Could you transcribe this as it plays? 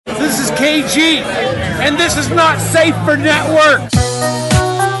KG, and this is not safe for networks.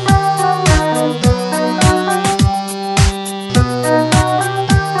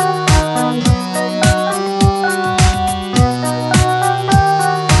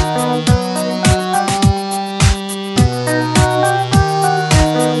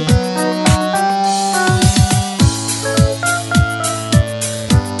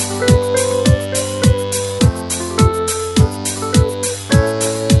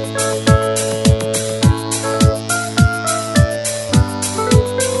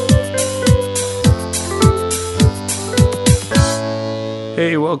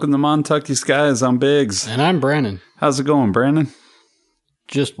 Hey, welcome to Montucky Skies. I'm Biggs. And I'm Brandon. How's it going, Brandon?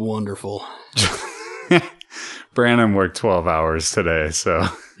 Just wonderful. Brandon worked 12 hours today, so...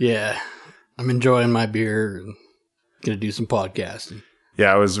 Yeah, I'm enjoying my beer and going to do some podcasting.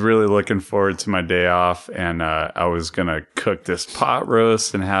 Yeah, I was really looking forward to my day off, and I was going to cook this pot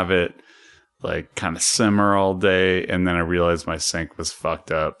roast and have it like kind of simmer all day, and then I realized my sink was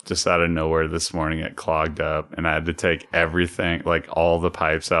fucked up. Just out of nowhere this morning, it clogged up, and I had to take everything, like all the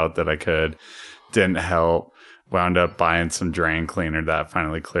pipes out that I could. Didn't help. Wound up buying some drain cleaner that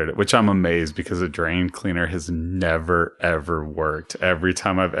finally cleared it, which I'm amazed because a drain cleaner has never, ever worked. Every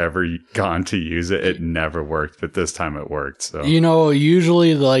time I've ever gone to use it, it never worked, but this time it worked. So, you know,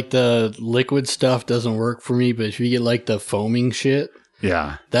 usually like the liquid stuff doesn't work for me, but if you get like the foaming shit,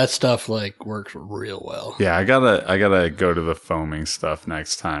 yeah, that stuff like works real well. Yeah, I gotta go to the foaming stuff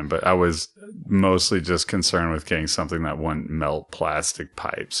next time, but I was mostly just concerned with getting something that wouldn't melt plastic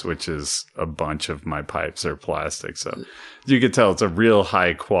pipes, which is a bunch of my pipes are plastic. So you could tell it's a real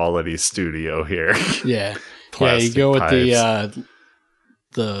high quality studio here. Yeah. Yeah, you go with pipes.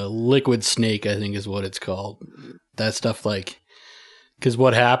 the liquid snake, I think is what it's called. That stuff, like, because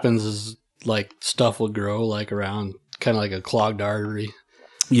what happens is like stuff will grow like around kind of like a clogged artery.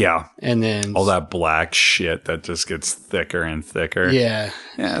 Yeah. And then All that black shit that just gets thicker and thicker. Yeah.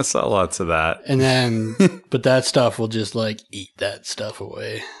 Yeah, I saw lots of that. And then, but that stuff will just like eat that stuff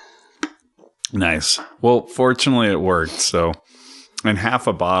away. Nice. Well, fortunately it worked. So, and half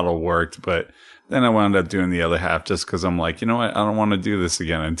a bottle worked, but then I wound up doing the other half just because I'm like, you know what? I don't want to do this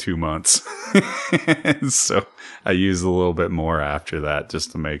again in 2 months. So I used a little bit more after that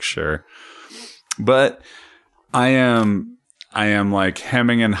just to make sure. But I am like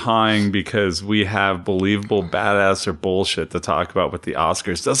hemming and hawing because we have believable badass or bullshit to talk about with the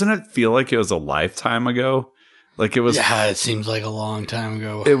Oscars. Doesn't it feel like it was a lifetime ago? Like it was. Yeah, it seems like a long time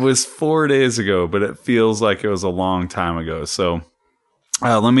ago. It was 4 days ago, but it feels like it was a long time ago. So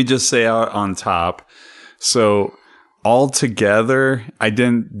let me just say out on top. So altogether, I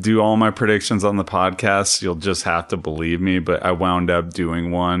didn't do all my predictions on the podcast. You'll just have to believe me, but I wound up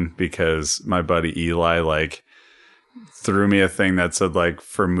doing one because my buddy Eli like threw me a thing that said like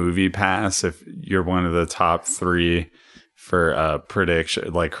for Movie Pass, if you're one of the top 3 for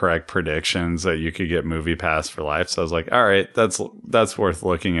prediction, like correct predictions, that you could get Movie Pass for life. So I was like, all right, that's worth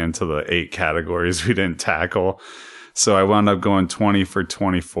looking into the 8 categories we didn't tackle. So I wound up going 20 for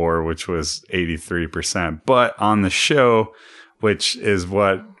 24, which was 83%. But on the show, which is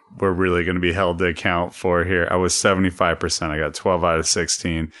what we're really going to be held to account for here, I was 75%. I got 12 out of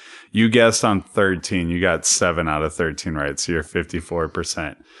 16. You guessed on 13. You got 7 out of 13 right. So you're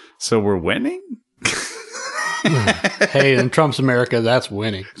 54%. So we're winning? Hey, in Trump's America, that's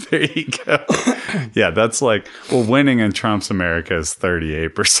winning. There you go. Yeah, that's like, well, winning in Trump's America is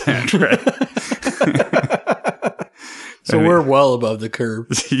 38%, right? So we're well above the curve.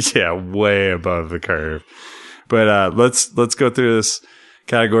 Yeah, way above the curve. But let's go through this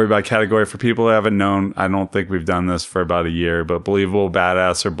category by category. For people who haven't known, I don't think we've done this for about a year, but believable,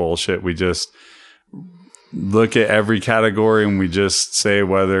 badass, or bullshit. We just look at every category and we just say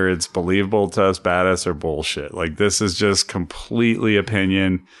whether it's believable to us, badass, or bullshit. Like this is just completely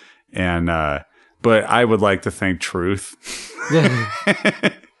opinion. And but I would like to think truth.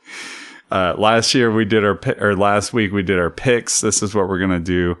 Last week we did our picks. This is what we're gonna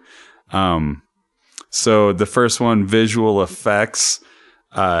do. So the first one, visual effects.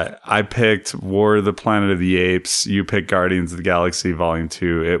 I picked War of the Planet of the Apes. You picked Guardians of the Galaxy Volume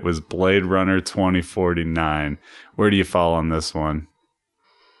 2. It was Blade Runner 2049. Where do you fall on this one?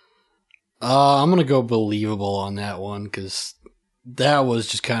 I'm going to go believable on that one because that was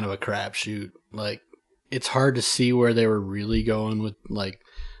just kind of a crapshoot. Like, it's hard to see where they were really going with, like,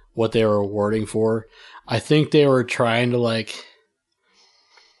 what they were awarding for. I think they were trying to, like,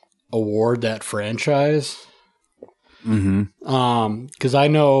 award that franchise. Mm-hmm. Because I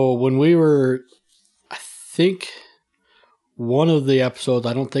know when we were, I think one of the episodes,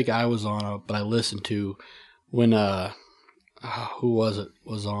 I don't think I was on it, but I listened to when, who was it,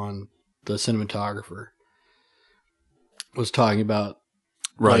 was on the cinematographer, was talking about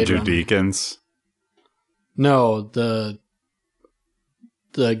Roger Runner. Deakins. No, the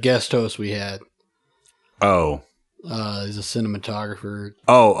guest host we had. Oh. He's a cinematographer.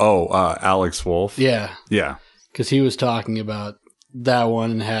 Alex Wolf. Yeah. Yeah. Because he was talking about that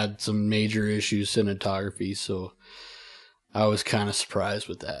one and had some major issues cinematography, so I was kind of surprised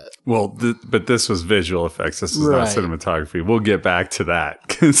with that. Well, but this was visual effects. This is Right. not cinematography. We'll get back to that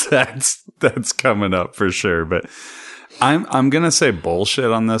because that's coming up for sure. But I'm gonna say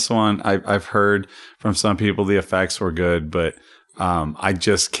bullshit on this one. I've heard from some people the effects were good, but I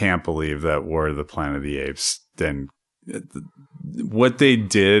just can't believe that War of the Planet of the Apes didn't. What they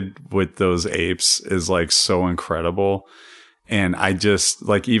did with those apes is like so incredible. And I just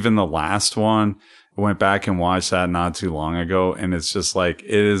like, even the last one, I went back and watched that not too long ago. And it's just like, it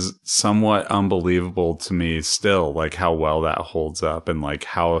is somewhat unbelievable to me still, like how well that holds up and like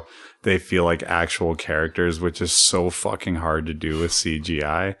how they feel like actual characters, which is so fucking hard to do with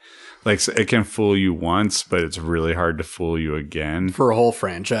CGI. Like it can fool you once, but it's really hard to fool you again. For a whole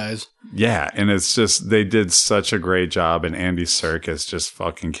franchise. Yeah, and it's just they did such a great job, and Andy Serkis just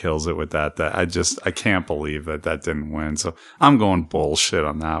fucking kills it with that. That I can't believe that didn't win. So I'm going bullshit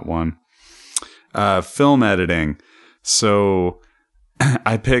on that one. Film editing. So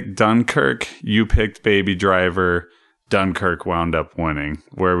I picked Dunkirk. You picked Baby Driver. Dunkirk wound up winning.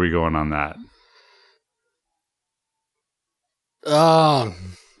 Where are we going on that?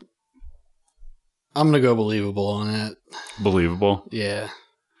 I'm gonna go believable on that. Believable. Yeah.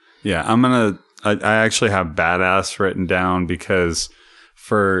 Yeah, I actually have badass written down because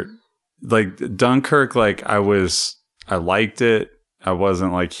for like Dunkirk, like I liked it. I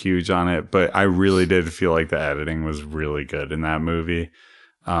wasn't like huge on it, but I really did feel like the editing was really good in that movie.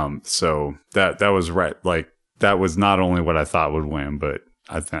 So that was right. Like that was not only what I thought would win, but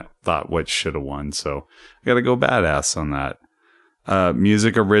I thought what should have won. So I got to go badass on that.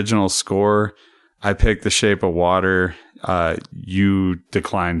 Music original score. I picked The Shape of Water. You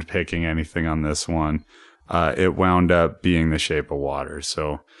declined picking anything on this one. It wound up being The Shape of Water.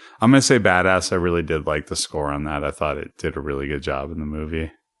 So I'm going to say badass. I really did like the score on that. I thought it did a really good job in the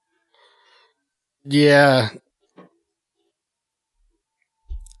movie. Yeah.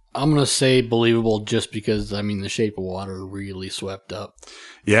 I'm going to say believable just because, I mean, The Shape of Water really swept up.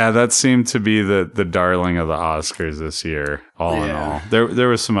 Yeah, that seemed to be the darling of the Oscars this year, all in all. There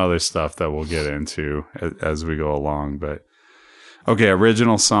was some other stuff that we'll get into as we go along. But okay,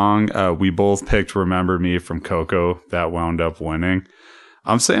 original song. We both picked Remember Me from Coco. That wound up winning.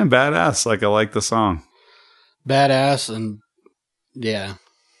 I'm saying badass. Like, I like the song. Badass, and yeah.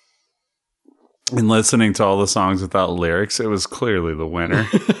 And listening to all the songs without lyrics, it was clearly the winner.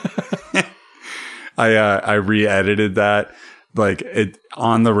 I re-edited that. Like it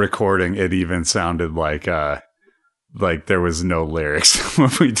on the recording, it even sounded like there was no lyrics when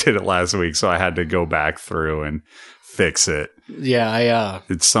we did it last week. So I had to go back through and fix it. Yeah,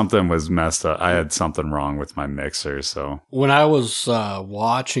 it's something was messed up. I had something wrong with my mixer. So when I was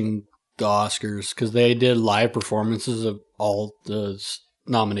watching the Oscars, because they did live performances of all the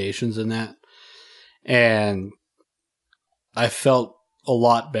nominations in that, and I felt a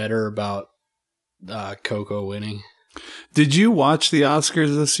lot better about Coco winning. Did you watch the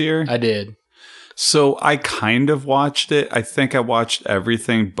Oscars this year? I did. So I kind of watched it. I think I watched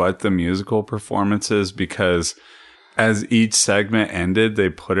everything but the musical performances because as each segment ended, they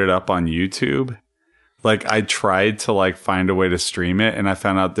put it up on YouTube. Like I tried to like find a way to stream it and I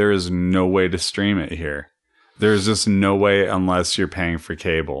found out there is no way to stream it here. There's just no way unless you're paying for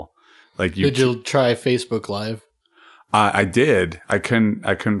cable. Like Did you try Facebook Live? I did. I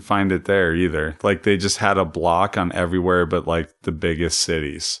couldn't find it there either. Like they just had a block on everywhere but like the biggest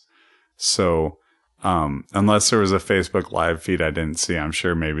cities. So unless there was a Facebook Live feed I didn't see, I'm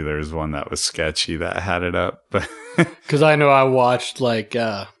sure maybe there was one that was sketchy that had it up. But because I know I watched like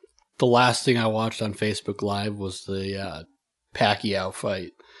the last thing I watched on Facebook Live was the Pacquiao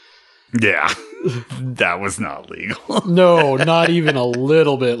fight. Yeah, that was not legal. No, not even a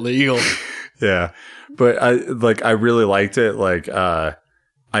little bit legal. Yeah. But I really liked it. Like,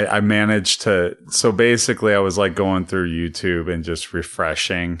 I managed to, so basically I was like going through YouTube and just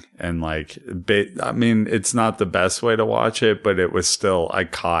refreshing and like, I mean, it's not the best way to watch it, but it was still, I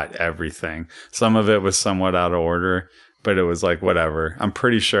caught everything. Some of it was somewhat out of order, but it was like, whatever. I'm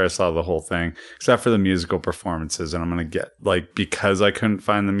pretty sure I saw the whole thing except for the musical performances. And I'm going to get like, because I couldn't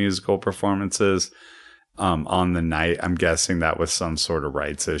find the musical performances, on the night, I'm guessing that was some sort of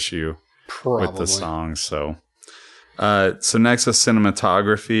rights issue. Probably. With the song. So next is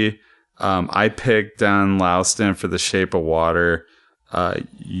cinematography. I picked Dan Lauston for The Shape of Water.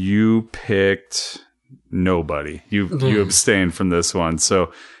 You picked nobody. You abstained from this one.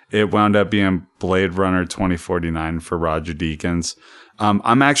 So it wound up being Blade Runner 2049 for Roger Deakins.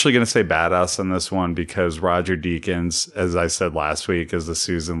 I'm actually going to say badass on this one because Roger Deakins, as I said last week, is the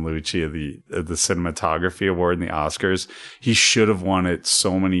Susan Lucci of the cinematography award in the Oscars. He should have won it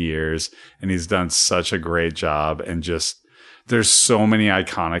so many years, and he's done such a great job. And just there's so many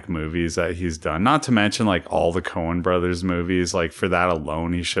iconic movies that he's done. Not to mention like all the Coen brothers movies. Like for that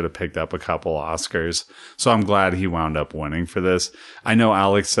alone, he should have picked up a couple Oscars. So I'm glad he wound up winning for this. I know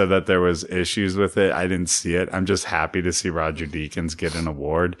Alex said that there was issues with it. I didn't see it. I'm just happy to see Roger Deakins get an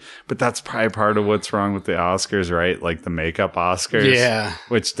award. But that's probably part of what's wrong with the Oscars, right? Like the makeup Oscars. Yeah.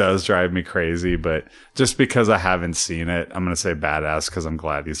 Which does drive me crazy. But just because I haven't seen it, I'm going to say badass because I'm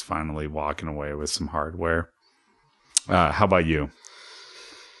glad he's finally walking away with some hardware. How about you?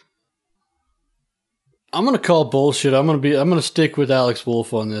 I'm gonna call bullshit. I'm gonna stick with Alex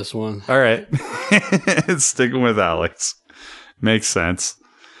Wolff on this one. All right, sticking with Alex makes sense.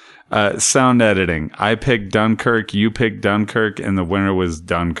 Sound editing. I picked Dunkirk. You picked Dunkirk, and the winner was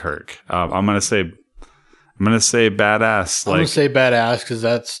Dunkirk. I'm gonna say badass. I'm gonna say badass because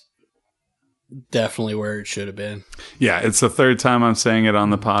that's definitely where it should have been. Yeah, it's the third time I'm saying it on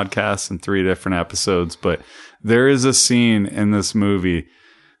the podcast in 3 different episodes, but there is a scene in this movie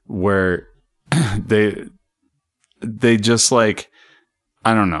where they just like,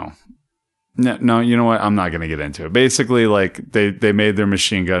 I don't know. No, you know what? I'm not going to get into it. Basically, like they made their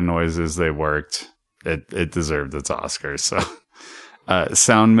machine gun noises. They worked. It deserved its Oscars. So,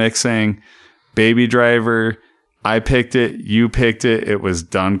 sound mixing, Baby Driver. I picked it. You picked it. It was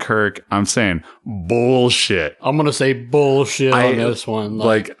Dunkirk. I'm saying bullshit. I'm going to say bullshit on this one.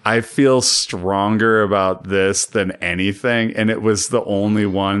 Like, I feel stronger about this than anything. And it was the only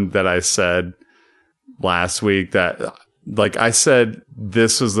one that I said last week that, like, I said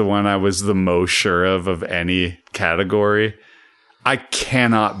this was the one I was the most sure of any category. I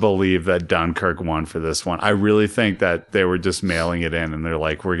cannot believe that Dunkirk won for this one. I really think that they were just mailing it in and they're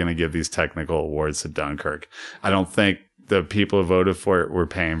like, we're going to give these technical awards to Dunkirk. I don't think the people who voted for it were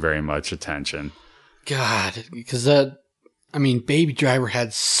paying very much attention. God, because Baby Driver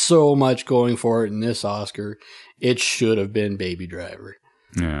had so much going for it in this Oscar. It should have been Baby Driver.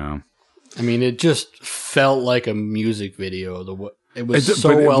 Yeah. I mean, it just felt like a music video. It was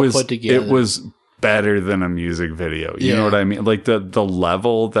put together. It was better than a music video. You know what I mean? Like the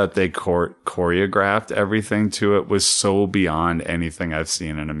level that they choreographed everything to it was so beyond anything I've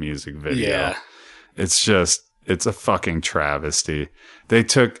seen in a music video. Yeah. It's a fucking travesty. They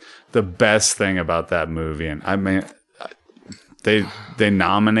took the best thing about that movie and they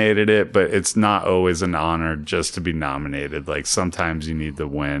nominated it, but it's not always an honor just to be nominated. Like sometimes you need to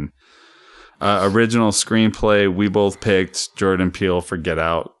win. Original screenplay, we both picked Jordan Peele for Get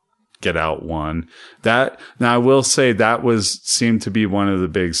Out. Get Out won. Now I will say that seemed to be one of the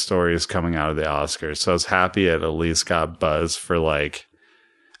big stories coming out of the Oscars. So I was happy it at least got buzz for like,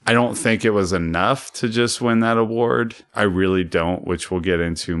 I don't think it was enough to just win that award. I really don't, which we'll get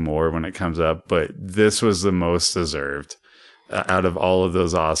into more when it comes up. But this was the most deserved out of all of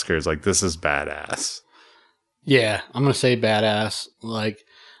those Oscars. Like, this is badass. Yeah, I'm going to say badass. Like,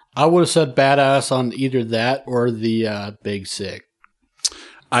 I would have said badass on either that or the Big Sick.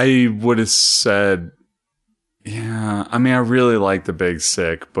 I would have said, yeah, I mean, I really like The Big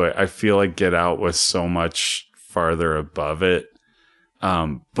Sick, but I feel like Get Out was so much farther above it.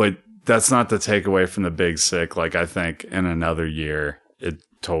 But that's not to take away from The Big Sick. Like, I think in another year, it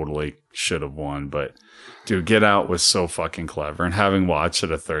totally should have won. But, dude, Get Out was so fucking clever. And having watched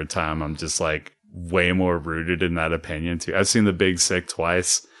it a third time, I'm just like way more rooted in that opinion, too. I've seen The Big Sick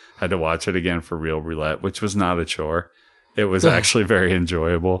twice. Had to watch it again for Real Roulette, which was not a chore. It was actually very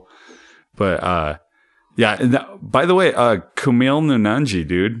enjoyable. But, yeah. And by the way, Kumail Nanjiani,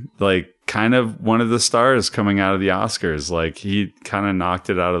 dude, like kind of one of the stars coming out of the Oscars. Like he kind of knocked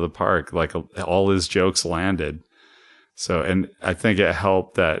it out of the park. Like all his jokes landed. So, and I think it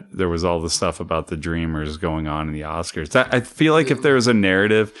helped that there was all the stuff about the Dreamers going on in the Oscars. I feel like if there was a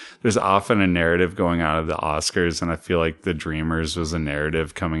narrative, there's often a narrative going out of the Oscars. And I feel like the Dreamers was a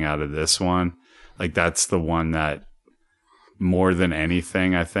narrative coming out of this one. Like that's the one that, more than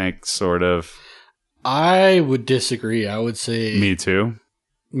anything, I think, sort of. I would disagree. I would say... Me Too?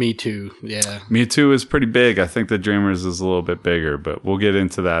 Me Too, yeah. Me Too is pretty big. I think The Dreamers is a little bit bigger, but we'll get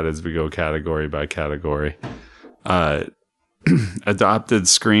into that as we go category by category. Adapted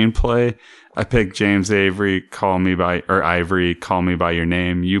screenplay. I picked James Ivory, Call Me By Your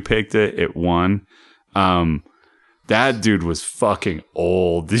Name. You picked it. It won. That dude was fucking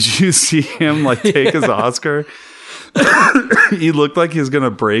old. Did you see him like take his Oscar? He looked like he was going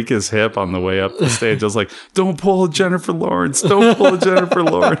to break his hip on the way up the stage. I was like, don't pull a Jennifer Lawrence. Don't pull a Jennifer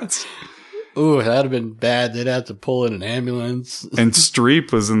Lawrence. Ooh, that'd have been bad. They'd have to pull in an ambulance. And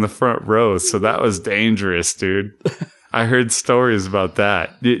Streep was in the front row, so that was dangerous, dude. I heard stories about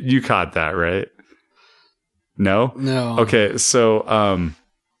that. You caught that, right? No? No. Okay, so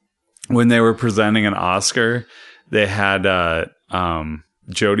when they were presenting an Oscar, they had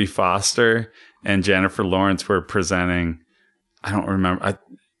Jodie Foster and Jennifer Lawrence were presenting. I don't remember.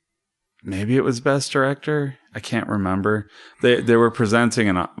 Maybe it was Best Director. I can't remember. They were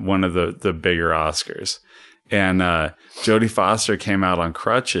presenting one of the bigger Oscars, and Jodie Foster came out on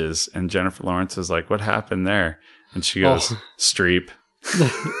crutches, and Jennifer Lawrence was like, "What happened there?" And she goes, "Streep."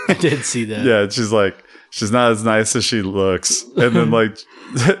 I did see that. Yeah, she's like, she's not as nice as she looks. And then like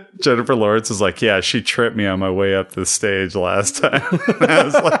Jennifer Lawrence is like, yeah, she tripped me on my way up the stage last time. And I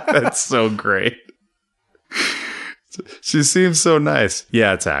was like, that's so great. She seems so nice.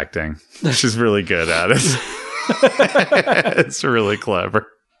 Yeah, it's acting. She's really good at it. It's really clever.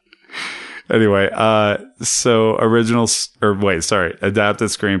 Anyway, so adapted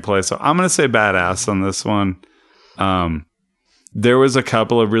screenplay. So I'm going to say badass on this one. There was a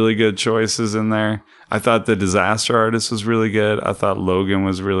couple of really good choices in there. I thought The Disaster Artist was really good. I thought Logan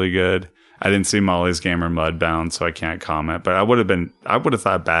was really good. I didn't see Molly's Game or Mudbound, so I can't comment. But I would have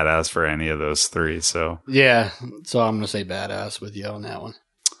thought badass for any of those three. So yeah, so I'm gonna say badass with you on that one.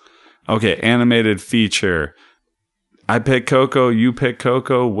 Okay, animated feature. I picked Coco. You picked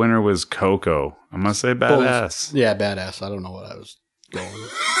Coco. Winner was Coco. I'm gonna say badass. Yeah, badass. I don't know what I was going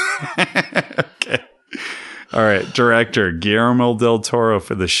with. Okay. All right, director Guillermo del Toro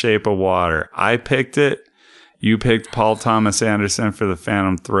for The Shape of Water. I picked it. You picked Paul Thomas Anderson for The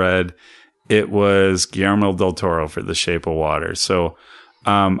Phantom Thread. It was Guillermo del Toro for The Shape of Water. So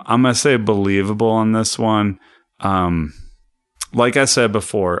I'm going to say believable on this one. Like I said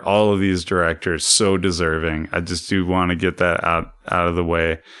before, all of these directors so deserving. I just do want to get that out of the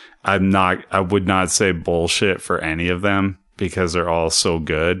way. I would not say bullshit for any of them because they're all so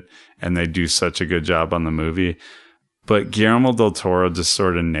good. And they do such a good job on the movie. But Guillermo del Toro just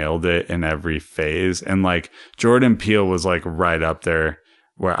sort of nailed it in every phase. And like Jordan Peele was like right up there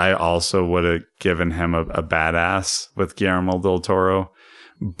where I also would have given him a badass with Guillermo del Toro.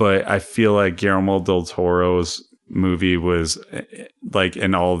 But I feel like Guillermo del Toro's movie was like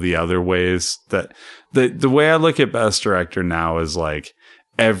in all the other ways that the way I look at Best Director now is like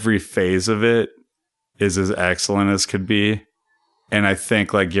every phase of it is as excellent as could be. And I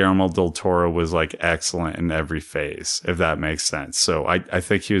think like Guillermo del Toro was like excellent in every phase, if that makes sense. So I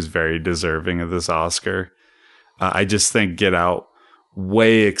think he was very deserving of this Oscar. I just think Get Out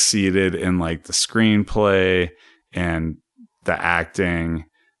way exceeded in like the screenplay and the acting.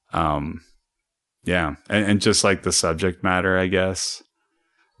 Yeah. And just like the subject matter, I guess.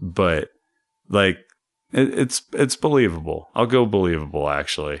 But like it's believable. I'll go believable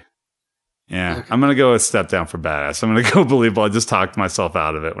actually. Yeah, okay. I'm going to go a step down for badass. I'm going to go believable. I just talked myself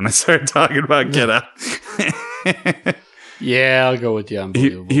out of it when I started talking about Get Out. Yeah, I'll go with you.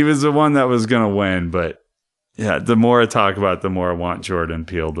 Unbelievable. He was the one that was going to win, but yeah, the more I talk about it, the more I want Jordan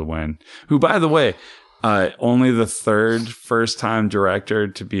Peele to win. Who, by the way, only the third first-time director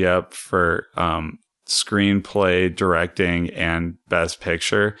to be up for screenplay, directing, and Best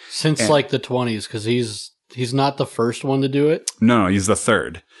Picture. Since like the 20s, because he's not the first one to do it. No, he's the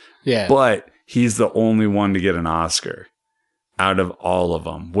third. Yeah. But he's the only one to get an Oscar out of all of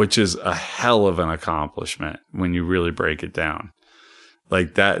them, which is a hell of an accomplishment when you really break it down.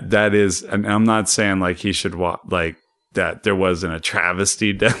 Like that is, and I'm not saying like he should like that there wasn't a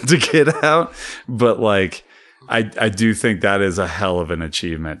travesty to Get Out, but like I do think that is a hell of an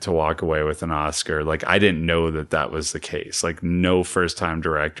achievement to walk away with an Oscar. Like I didn't know that was the case. Like no first time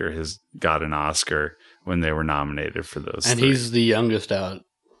director has got an Oscar when they were nominated for those. And he's the youngest out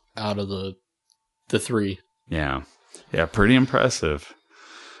of the three. Yeah, pretty impressive.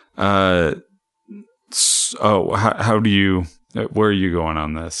 How do you? Where are you going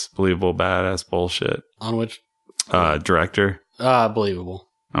on this? Believable, badass, bullshit. On which director? Believable.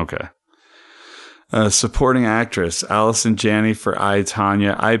 Okay. Supporting actress Allison Janney for I,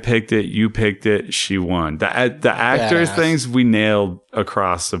 Tonya. I picked it. You picked it. She won. The actor things we nailed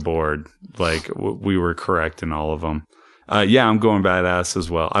across the board. Like we were correct in all of them. Yeah, I'm going badass as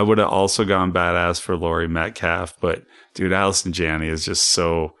well. I would have also gone badass for Laurie Metcalf, but dude, Allison Janney is just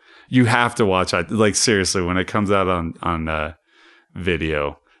so. You have to watch it. Like seriously, when it comes out on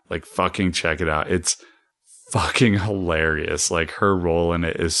video, like fucking check it out. It's fucking hilarious. Like her role in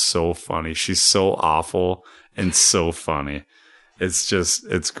it is so funny. She's so awful and so funny.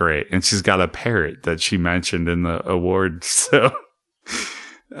 it's great. And she's got a parrot that she mentioned in the award. So,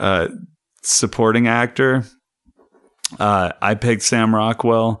 supporting actor, I picked Sam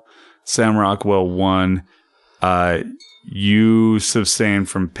Rockwell. Sam Rockwell won. You abstained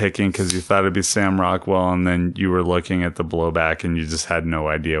from picking because you thought it'd be Sam Rockwell, and then you were looking at the blowback and you just had no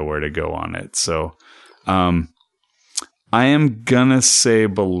idea where to go on it. So, I am gonna say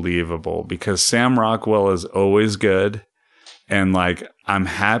believable because Sam Rockwell is always good. And like, I'm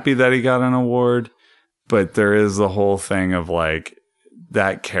happy that he got an award, but there is the whole thing of like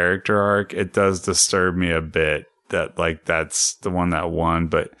that character arc. It does disturb me a bit that like that's the one that won.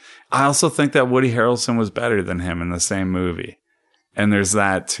 But I also think that Woody Harrelson was better than him in the same movie. And there's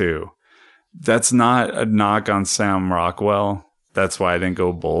that too. That's not a knock on Sam Rockwell. That's why I didn't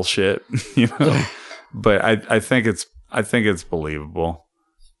go bullshit, you know. But I think it's believable.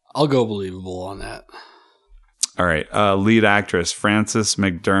 I'll go believable on that. All right. Lead actress, Frances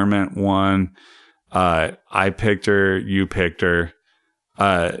McDermott won. I picked her. You picked her.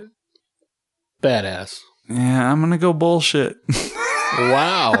 Badass. Yeah, I'm going to go bullshit.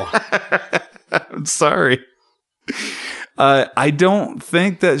 Wow. I'm sorry. I don't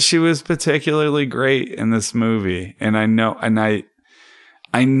think that she was particularly great in this movie. And I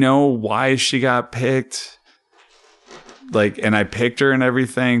know why she got picked. Like, and I picked her and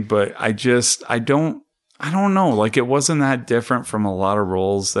everything, but I don't know. Like, it wasn't that different from a lot of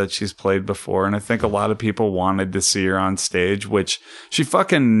roles that she's played before. And I think a lot of people wanted to see her on stage, which she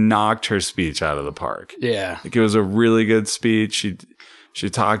fucking knocked her speech out of the park. Yeah. Like, it was a really good speech. She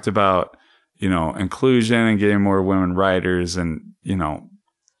talked about, you know, inclusion and getting more women writers. And, you know,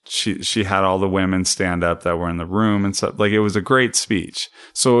 she had all the women stand up that were in the room and stuff. Like, it was a great speech.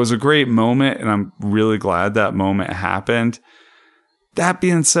 So it was a great moment. And I'm really glad that moment happened. That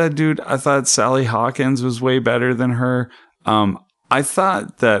being said, dude, I thought Sally Hawkins was way better than her. I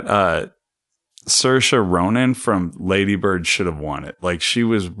thought that Saoirse Ronan from Lady Bird should have won it. Like, she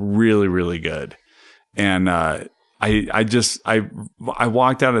was really, really good. And I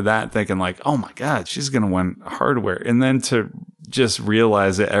walked out of that thinking like, oh my God, she's going to win hardware. And then to just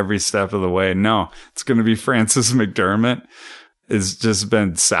realize it every step of the way, no, it's going to be Frances McDermott. It's just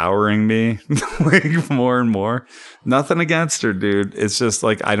been souring me like more and more. Nothing against her, dude. It's just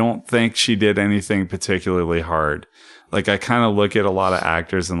like, I don't think she did anything particularly hard. Like, I kind of look at a lot of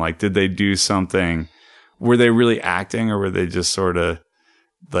actors and like, did they do something? Were they really acting, or were they just sort of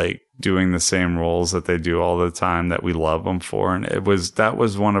like doing the same roles that they do all the time that we love them for? And that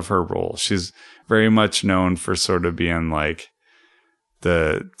was one of her roles. She's very much known for sort of being like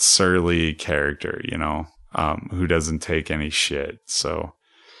the surly character, you know? Who doesn't take any shit. So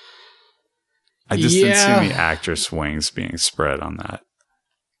I just didn't see any actress wings being spread on that.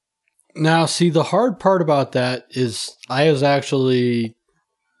 Now, see, the hard part about that is I was actually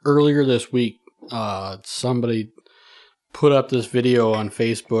earlier this week, somebody put up this video on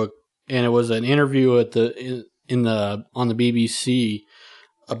Facebook, and it was an interview at on the BBC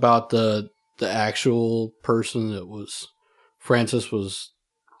about the actual person that was Frances was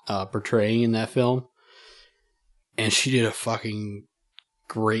portraying in that film. And she did a fucking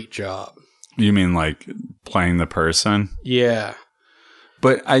great job. You mean like playing the person? Yeah.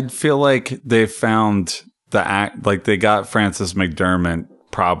 But I feel like they found like they got Frances McDermott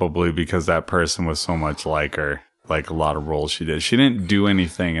probably because that person was so much like her. Like a lot of roles she did. She didn't do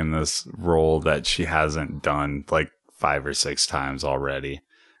anything in this role that she hasn't done like 5 or 6 times already.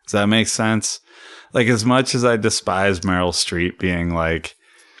 Does that make sense? Like, as much as I despise Meryl Streep being like,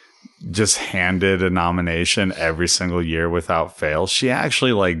 just handed a nomination every single year without fail, she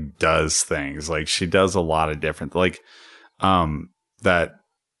actually like does things. Like, she does a lot of different, like, that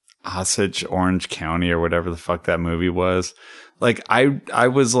Osage Orange County or whatever the fuck that movie was. Like, I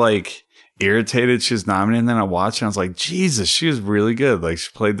was like irritated she was nominated, and then I watched it and I was like, Jesus, she was really good. Like, she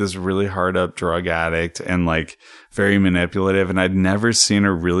played this really hard up drug addict and like very manipulative, and I'd never seen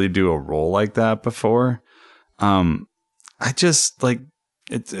her really do a role like that before. I just like,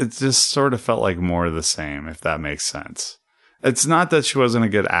 it just sort of felt like more of the same, if that makes sense. It's not that she wasn't a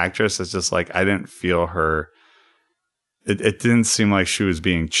good actress. It's just like, I didn't feel her. It didn't seem like she was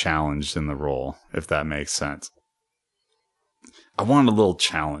being challenged in the role, if that makes sense. I want a little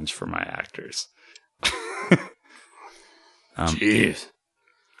challenge for my actors. Jeez.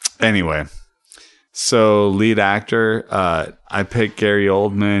 Anyway, so lead actor, I picked Gary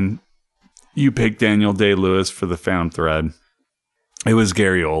Oldman. You picked Daniel Day-Lewis for The Found Thread. It was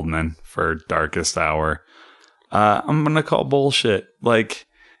Gary Oldman for Darkest Hour. I'm going to call bullshit. Like,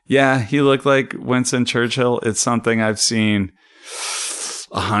 yeah, he looked like Winston Churchill. It's something I've seen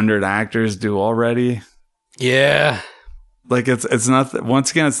 100 actors do already. Yeah. like it's not,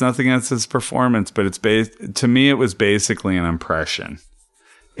 once again, it's nothing against his performance, but to me, it was basically an impression.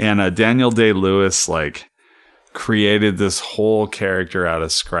 And Daniel Day-Lewis, like, created this whole character out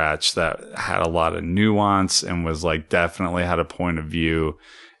of scratch that had a lot of nuance and was like definitely had a point of view,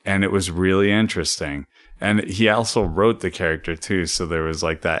 and it was really interesting. And he also wrote the character too, so there was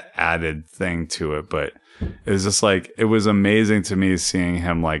like that added thing to it. But it was just like, it was amazing to me seeing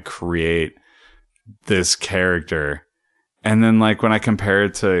him like create this character. And then like when I compare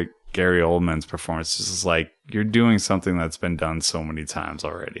it to Gary Oldman's performance, it's just like, you're doing something that's been done so many times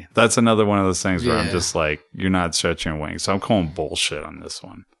already. That's another one of those things where I'm just like, you're not stretching your wings. So I'm calling bullshit on this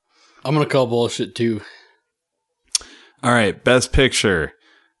one. I'm going to call bullshit too. All right. Best picture.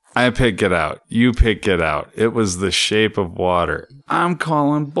 I pick Get Out. You pick Get Out. It was The Shape of Water. I'm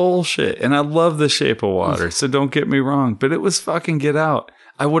calling bullshit. And I love The Shape of Water. So don't get me wrong, but it was fucking Get Out.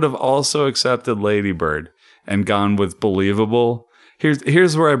 I would have also accepted Lady Bird and gone with Believable.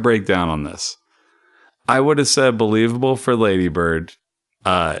 Here's where I break down on this. I would have said Believable for Lady Bird,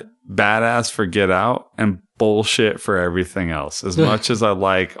 Badass for Get Out, and bullshit for everything else. As much as I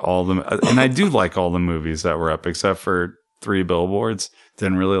like all them, and I do like all the movies that were up, except for 3 Billboards.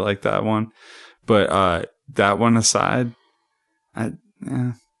 Didn't really like that one. But that one aside,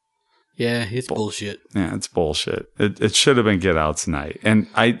 yeah, it's bullshit. Yeah, it's bullshit. It should have been Get Out tonight. And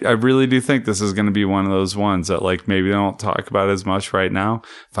I really do think this is going to be one of those ones that like maybe they don't talk about as much right now.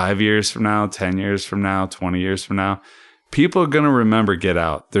 5 years from now, 10 years from now, 20 years from now, people are going to remember Get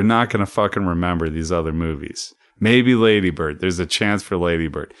Out. They're not going to fucking remember these other movies. Maybe Lady Bird. There's a chance for Lady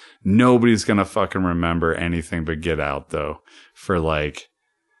Bird. Nobody's going to fucking remember anything but Get Out though, for like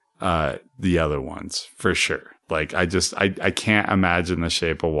the other ones, for sure. Like, I can't imagine The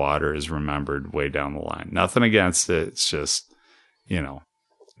Shape of Water is remembered way down the line. Nothing against it. It's just, you know,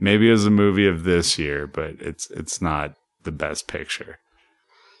 maybe it was a movie of this year, but it's not the best picture.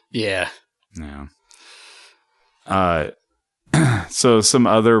 Yeah. Yeah. So some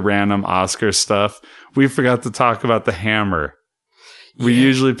other random Oscar stuff. We forgot to talk about The Hammer. We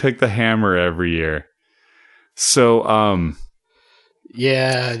usually pick The Hammer every year. So,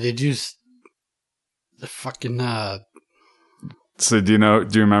 yeah, did you... The fucking So do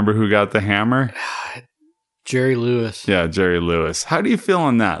you remember who got the hammer? Jerry Lewis. Yeah, Jerry Lewis. How do you feel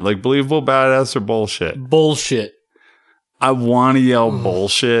on that? Like, Believable, Badass, or bullshit? Bullshit. I want to yell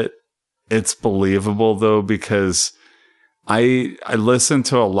bullshit. It's Believable though, because I listened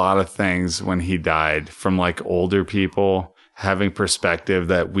to a lot of things when he died from like older people having perspective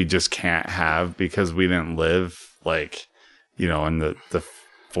that we just can't have because we didn't live like, you know, in the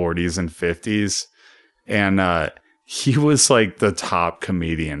 40s and 50s. And he was like the top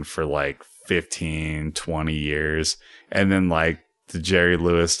comedian for like 15, 20 years. And then like the Jerry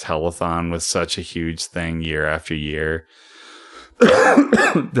Lewis telethon was such a huge thing year after year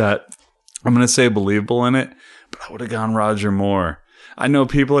that I'm going to say Believable in it, but I would have gone Roger Moore. I know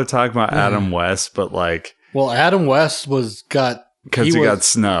people are talking about Adam West, but like... Well, Adam West got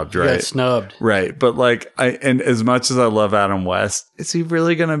snubbed, right? He got snubbed. Right. But like, and as much as I love Adam West, is he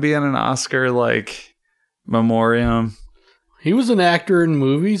really going to be in an Oscar like... memoriam? He was an actor in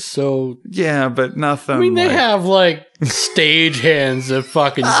movies, so yeah, but nothing. I mean, they have like stage hands that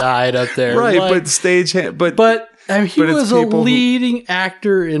fucking died up there, right? Like, but stage but I mean, he was a leading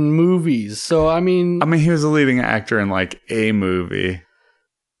actor in movies, so I mean, he was a leading actor in like a movie.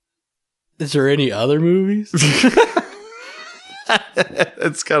 Is there any other movies?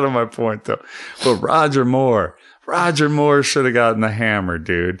 That's kind of my point, though. But Roger Moore should have gotten the hammer,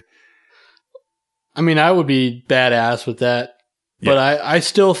 dude. I mean, I would be badass with that, but I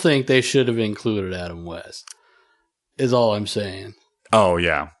still think they should have included Adam West, is all I'm saying. Oh,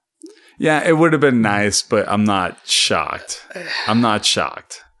 yeah. Yeah, it would have been nice, but I'm not shocked.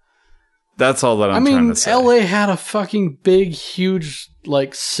 That's all that I'm trying to say. LA had a fucking big, huge,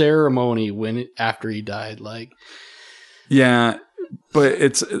 like, ceremony after he died. Like, yeah, but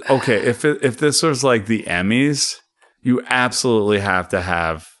it's okay. If this was like the Emmys, you absolutely have to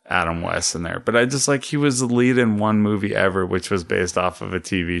have Adam West in there. But I just like, he was the lead in one movie ever, which was based off of a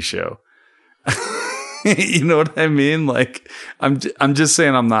TV show. You know what I mean? Like, I'm just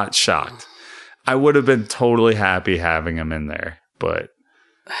saying I'm not shocked. I would have been totally happy having him in there, but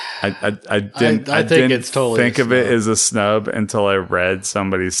I didn't it's totally think of it as a snub until I read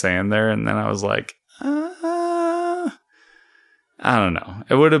somebody saying there, and then I was like, I don't know.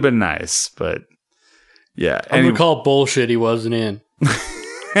 It would have been nice, but yeah. I'm gonna call bullshit he wasn't in.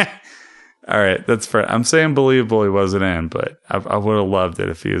 All right, that's fair. I'm saying Believable he wasn't in, but I would have loved it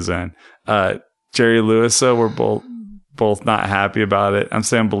if he was in. Jerry Lewis, though, we're both not happy about it. I'm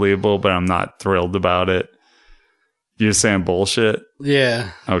saying Believable, but I'm not thrilled about it. You're saying bullshit?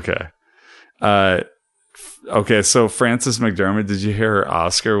 Yeah. Okay. Okay, so Frances McDermott, did you hear her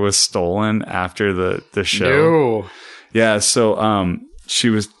Oscar was stolen after the show? No. Yeah, so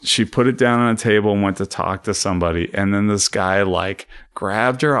she put it down on a table and went to talk to somebody, and then this guy like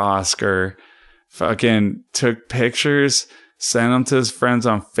grabbed her Oscar, fucking took pictures, sent them to his friends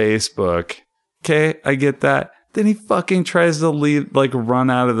on Facebook. Okay, I get that. Then he fucking tries to leave, like run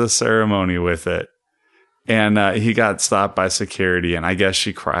out of the ceremony with it. And he got stopped by security, and I guess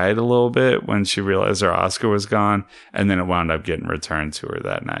she cried a little bit when she realized her Oscar was gone, and then it wound up getting returned to her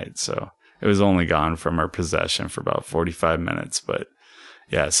that night. So it was only gone from her possession for about 45 minutes. But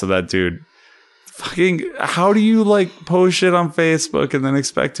yeah, so that dude, fucking, how do you like post shit on Facebook and then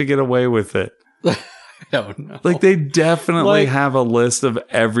expect to get away with it? I don't know. Like, they definitely Like- have a list of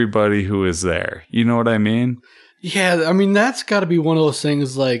everybody who is there. You know what I mean? Yeah, I mean, that's got to be one of those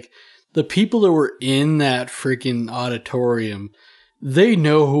things, like, the people that were in that freaking auditorium, they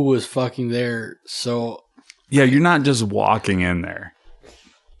know who was fucking there. So, Yeah, you're not just walking in there.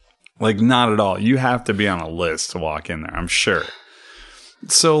 Like, not at all. You have to be on a list to walk in there, I'm sure.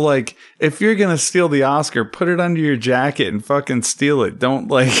 So, like, if you're going to steal the Oscar, put it under your jacket and fucking steal it. Don't,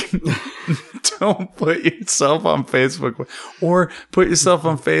 like, don't put yourself on Facebook or put yourself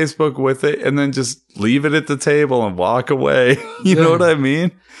on Facebook with it and then just leave it at the table and walk away. You know what I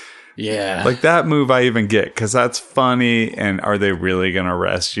mean? yeah. Like, that move I even get because that's funny. And are they really going to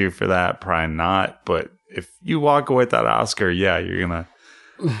arrest you for that? Probably not. But if you walk away with that Oscar, yeah, you're going to.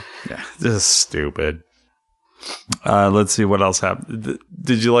 Yeah, just stupid. Let's see what else happened.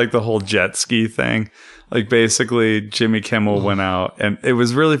 Did you like the whole jet ski thing? Like, basically, Jimmy Kimmel went out, and it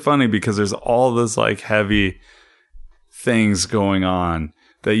was really funny because there's all this like heavy things going on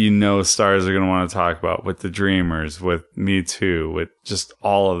that stars are going to want to talk about with the Dreamers, with Me Too, with just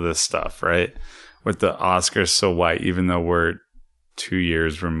all of this stuff, right? With the Oscars so white, even though we're 2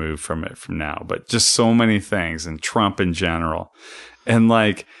 years removed from it from now, but just so many things, and Trump in general. And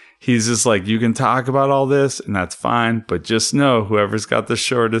like, he's just like, you can talk about all this and that's fine, but just know whoever's got the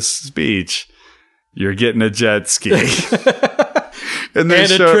shortest speech, you're getting a jet ski. and a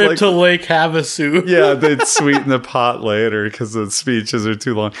trip to Lake Havasu. Yeah, they'd sweeten the pot later because the speeches are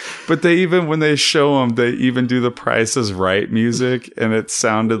too long. But they even, when they show them, they even do the Price is Right music, and it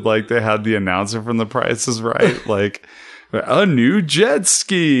sounded like they had the announcer from the Price is Right, like, a new jet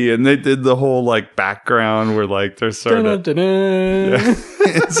ski, and they did the whole like background where like they're starting to, yeah.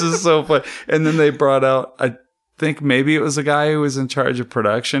 It's just so fun. And then they brought out, I think maybe it was a guy who was in charge of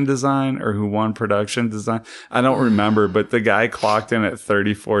production design or who won production design, I don't remember, but the guy clocked in at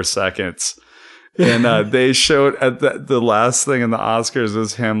 34 seconds. And they showed at the last thing in the Oscars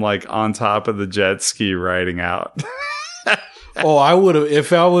was him like on top of the jet ski riding out. Oh, I would have,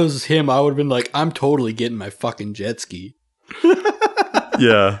 if I was him, I would have been like, I'm totally getting my fucking jet ski.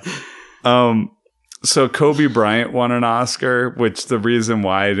 Yeah. So Kobe Bryant won an Oscar, which the reason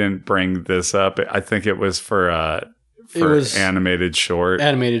why I didn't bring this up, I think it was for animated short.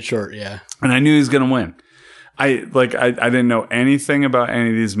 Animated short, yeah. And I knew he was going to win. I didn't know anything about any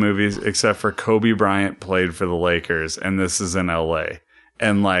of these movies except for Kobe Bryant played for the Lakers, and this is in LA.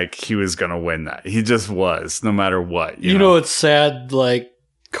 And like, he was going to win that. He just was, no matter what. You know, it's sad, like,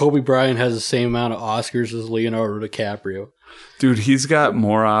 Kobe Bryant has the same amount of Oscars as Leonardo DiCaprio. Dude, he's got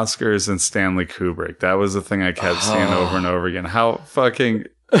more Oscars than Stanley Kubrick. That was the thing I kept seeing over and over again. How fucking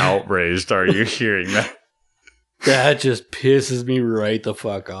outraged are you hearing that? That just pisses me right the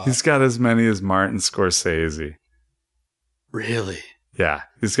fuck off. He's got as many as Martin Scorsese. Really? Yeah.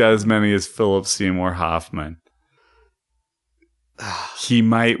 He's got as many as Philip Seymour Hoffman. He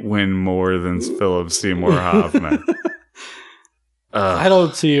might win more than Philip Seymour Hoffman. I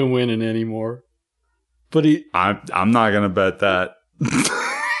don't see him winning anymore. But I'm not gonna bet that.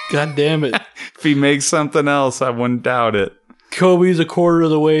 God damn it. If he makes something else, I wouldn't doubt it. Kobe's a quarter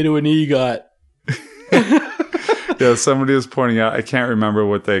of the way to an EGOT. Yeah, somebody was pointing out, I can't remember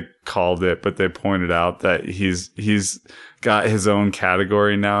what they called it, but they pointed out that he's got his own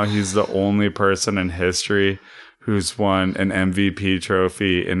category now. He's the only person in history who's won an MVP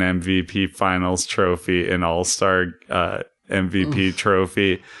trophy, an MVP Finals trophy, an All-Star MVP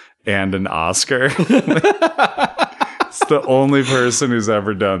trophy, and an Oscar. It's the only person who's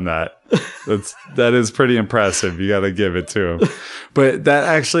ever done that. That is pretty impressive. You got to give it to him. But that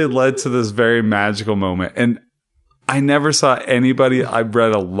actually led to this very magical moment. And I never saw anybody. I've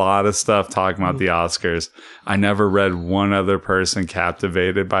read a lot of stuff talking about the Oscars. I never read one other person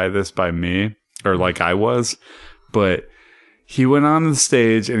captivated by this by me, or like I was. But he went on the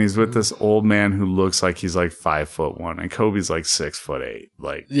stage and he's with this old man who looks like he's like 5'1", and Kobe's like 6'8".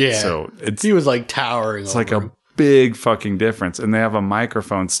 Like, yeah. so he was like towering. It's like him. big fucking difference. And they have a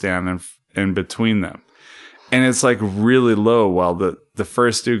microphone stand in between them. And it's like really low while the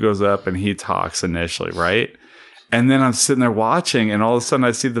first dude goes up and he talks initially, right? And then I'm sitting there watching, and all of a sudden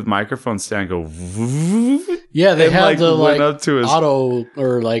I see the microphone stand go. Yeah, they have like, the went like up to his, auto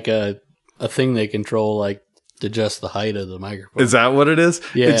or like a thing they control, like to adjust the height of the microphone. Is that what it is?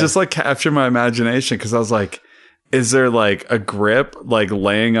 Yeah. It just like captured my imagination because I was like, is there like a grip like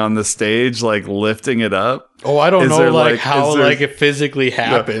laying on the stage, like lifting it up? Oh, I don't Is know there, like like- how is there- like it physically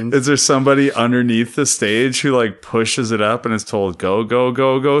happened. Is there somebody underneath the stage who like pushes it up and is told go go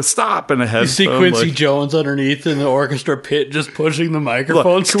go go stop and a headphone? You see Quincy like, Jones underneath in the orchestra pit just pushing the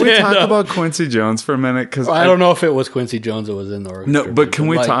microphone look, can stand we talk up. about Quincy Jones for a minute? Because I don't know if it was Quincy Jones that was in the orchestra. No, but can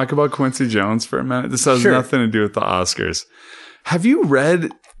we like, talk about Quincy Jones for a minute? This has Sure. nothing to do with the Oscars. Have you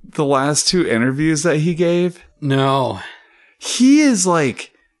read the last 2 interviews that he gave? No. He is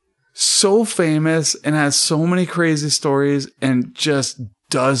like so famous and has so many crazy stories and just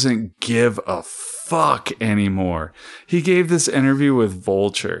doesn't give a fuck anymore. He gave this interview with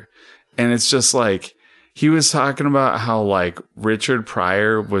Vulture, and it's just like he was talking about how like Richard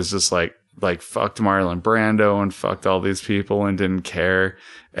Pryor was just like fucked Marlon Brando and fucked all these people and didn't care,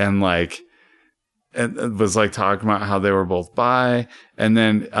 and like and was like talking about how they were both bi, and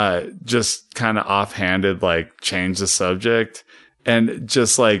then just kind of offhanded like change the subject. And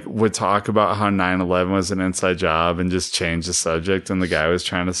just like would talk about how 9/11 was an inside job and just change the subject. And the guy was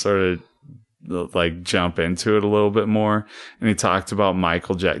trying to sort of like jump into it a little bit more. And he talked about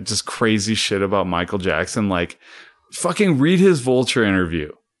Michael Jackson, just crazy shit about Michael Jackson. Like fucking read his Vulture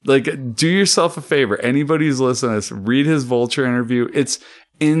interview. Like do yourself a favor. Anybody who's listening to this, read his Vulture interview. It's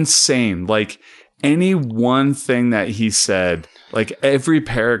insane. Like any one thing that he said, like every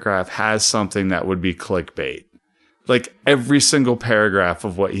paragraph has something that would be clickbait. Like every single paragraph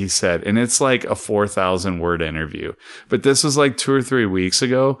of what he said. And it's like a 4,000 word interview. But this was like 2 or 3 weeks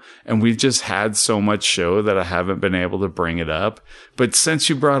ago. And we've just had so much show that I haven't been able to bring it up. But since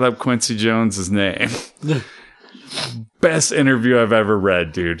you brought up Quincy Jones's name, best interview I've ever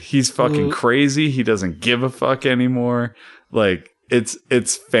read, dude. He's fucking crazy. He doesn't give a fuck anymore. Like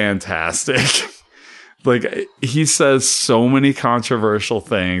it's fantastic. Like he says so many controversial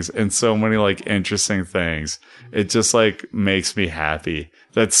things and so many like interesting things. It just like makes me happy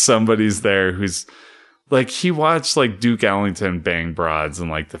that somebody's there who's like, he watched like Duke Ellington bang broads in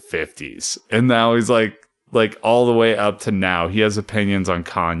like the 50s. And now he's like all the way up to now. He has opinions on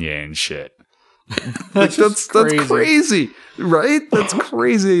Kanye and shit. Like that's crazy, right? That's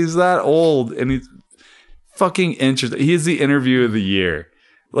crazy. He's that old and he's fucking interesting. He's the interview of the year.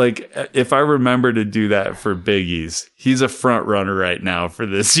 Like, if I remember to do that for Biggie's, he's a front runner right now for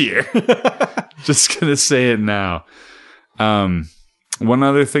this year. Just gonna say it now. One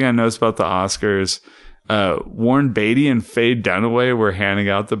other thing I noticed about the Oscars, Warren Beatty and Faye Dunaway were handing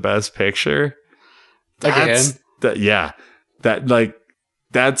out the Best Picture. That's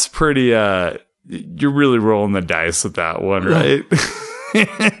pretty. You're really rolling the dice with that one, right?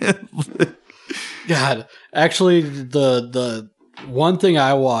 God, actually, the one thing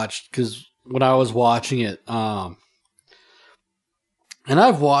I watched, because when I was watching it, and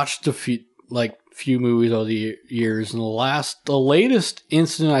I've watched a few movies over the years, and the latest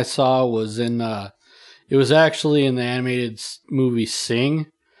incident I saw was in it was actually in the animated movie Sing,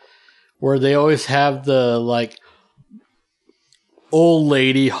 where they always have the like old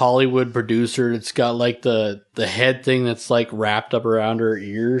lady Hollywood producer that's got like the head thing that's like wrapped up around her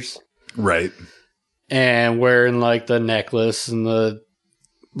ears, Right. and wearing like the necklace and the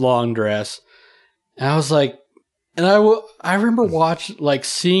long dress. And I was like, and I remember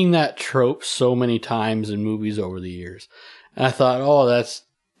seeing that trope so many times in movies over the years. And I thought, oh, that's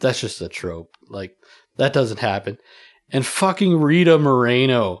just a trope. Like that doesn't happen. And fucking Rita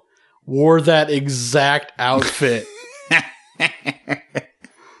Moreno wore that exact outfit.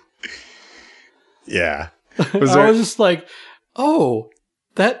 Yeah. I was just like, oh,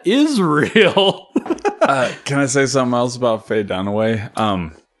 that is real. Can I say something else about Faye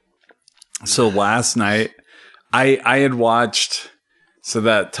Dunaway? So last night, I had watched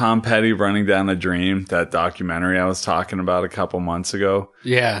that Tom Petty Running Down a Dream, that documentary I was talking about a couple months ago.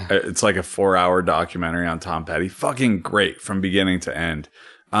 Yeah. It's like a 4-hour documentary on Tom Petty. Fucking great from beginning to end.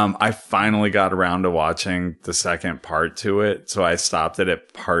 I finally got around to watching the second part to it. So I stopped it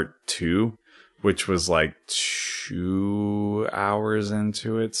at part 2, which was like 2 hours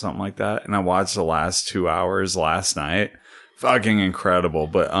into it, something like that. And I watched the last 2 hours last night. Fucking incredible.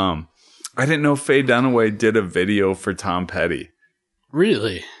 But I didn't know Faye Dunaway did a video for Tom Petty.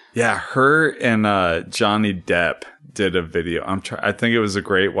 Really? Yeah, her and Johnny Depp did a video. I think it was A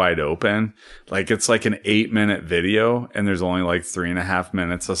Great Wide Open. Like, it's like an 8-minute video, and there's only like 3.5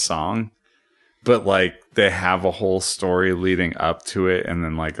 minutes a song. But like, they have a whole story leading up to it, and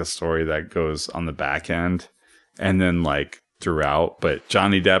then like a story that goes on the back end, and then like throughout. But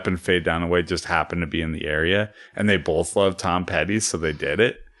Johnny Depp and Faye Dunaway just happened to be in the area, and they both love Tom Petty, so they did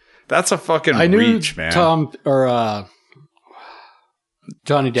it. That's a fucking reach, man.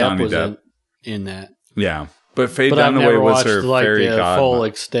 Johnny Depp was in that. Yeah. But Faye Dunaway was her fairy godmother. Full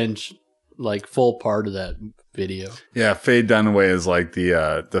extension, like full part of that video. Yeah, Faye Dunaway is like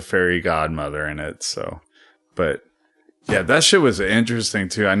the fairy godmother in it. So, but yeah, that shit was interesting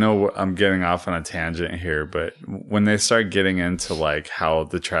too. I know I'm getting off on a tangent here, but when they start getting into like how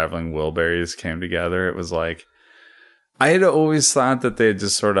the Traveling Wilburys came together, it was like, I had always thought that they had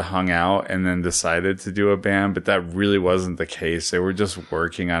just sort of hung out and then decided to do a band, but that really wasn't the case. They were just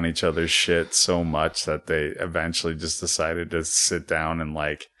working on each other's shit so much that they eventually just decided to sit down and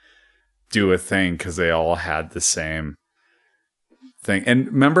like do a thing because they all had the same thing. And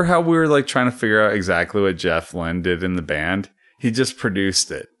remember how we were like trying to figure out exactly what Jeff Lynne did in the band? He just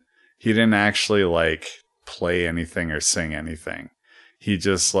produced it. He didn't actually like play anything or sing anything. He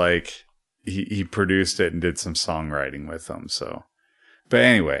just like... He produced it and did some songwriting with them. So, but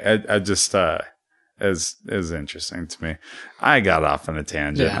anyway, I just, it was interesting to me. I got off on a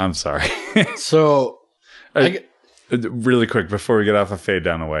tangent. Yeah. I'm sorry. So, really quick before we get off of Faye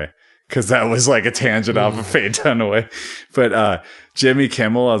Dunaway, because that was like a tangent off of Faye Dunaway. But Jimmy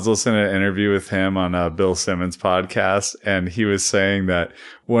Kimmel, I was listening to an interview with him on Bill Simmons' podcast, and he was saying that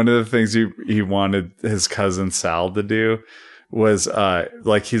one of the things he wanted his cousin Sal to do was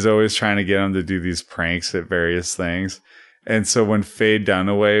like he's always trying to get him to do these pranks at various things. And so when Faye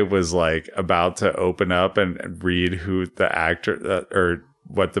Dunaway was like about to open up and read who the actor or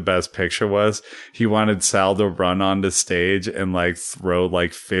what the best picture was, he wanted Sal to run onto stage and like throw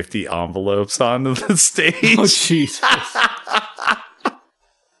like 50 envelopes onto the stage. Oh, Jesus.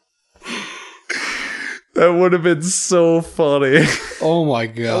 That would have been so funny. Oh my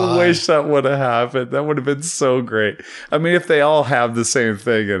God. I wish that would have happened. That would have been so great. I mean, if they all have the same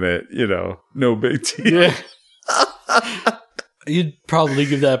thing in it, you know, no big deal. Yeah. You'd probably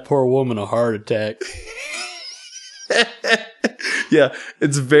give that poor woman a heart attack. Yeah,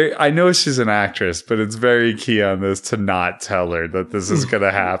 it's I know she's an actress, but it's very key on this to not tell her that this is going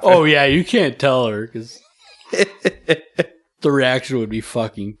to happen. Oh yeah, you can't tell her because the reaction would be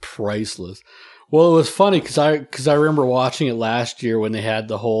fucking priceless. Well, it was funny because I remember watching it last year when they had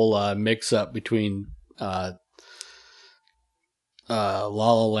the whole mix up between La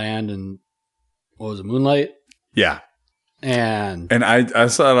La Land and what was it, Moonlight? Yeah. And I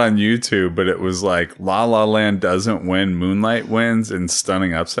saw it on YouTube, but it was like La La Land doesn't win, Moonlight wins in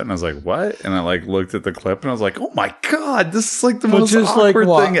stunning upset. And I was like, what? And I like looked at the clip and I was like, oh my God, this is like the most awkward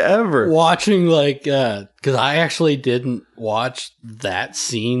thing ever. Watching like, because I actually didn't watch that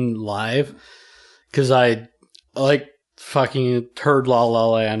scene live because I like fucking heard La La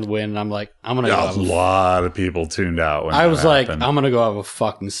Land win. And I'm like, I'm going to go. A lot of people tuned out when I was like, happened. I'm going to go have a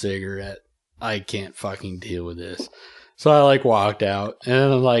fucking cigarette. I can't fucking deal with this. So I like walked out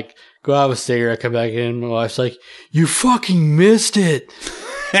and I'm like, go have a cigarette, come back in. My wife's like, you fucking missed it.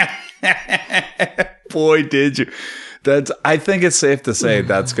 Boy, did you. I think it's safe to say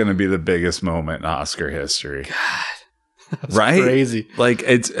that's going to be the biggest moment in Oscar history. God. That's right? Crazy. Like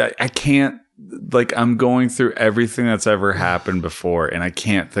I can't, like I'm going through everything that's ever happened before and I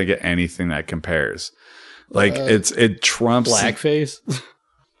can't think of anything that compares. Like it trumps blackface.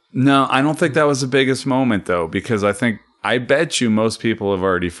 No, I don't think that was the biggest moment though, because I bet you most people have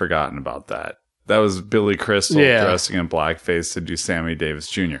already forgotten about that. That was Billy Crystal dressing in blackface to do Sammy Davis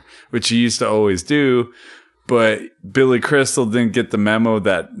Jr., which he used to always do. But Billy Crystal didn't get the memo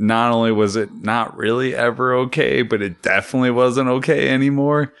that not only was it not really ever okay, but it definitely wasn't okay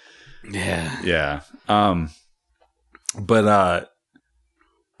anymore. Yeah. Yeah. I'm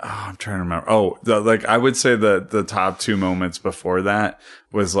trying to remember. I would say the top two moments before that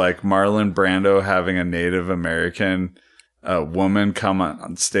was like Marlon Brando having a Native American woman come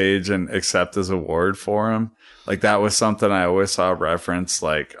on stage and accept his award for him. Like that was something I always saw referenced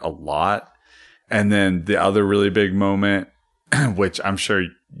like a lot. And then the other really big moment, which I'm sure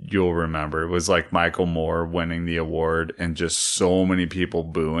you'll remember, was like Michael Moore winning the award and just so many people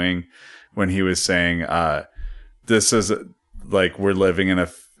booing when he was saying, this is like, we're living in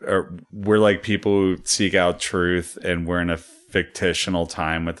we're like people who seek out truth and we're in a fictional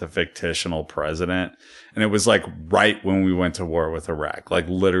time with a fictional president. And it was like right when we went to war with Iraq, like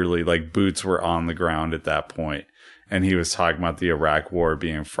literally like boots were on the ground at that point. and he was talking about the Iraq war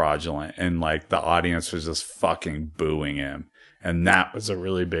being fraudulent, and like the audience was just fucking booing him. And that was a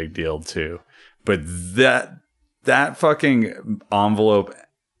really big deal too. But that fucking envelope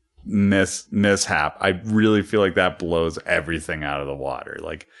mishap, I really feel like that blows everything out of the water.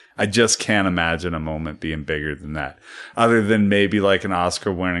 Like, I just can't imagine a moment being bigger than that, other than maybe like an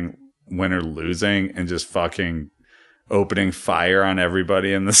Oscar winner losing and just fucking opening fire on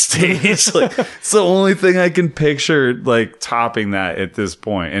everybody in the stage. Like, it's the only thing I can picture like topping that at this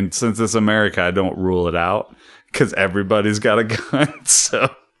point. And since it's America, I don't rule it out because everybody's got a gun. So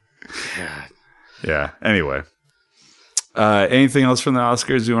yeah. Anyway, anything else from the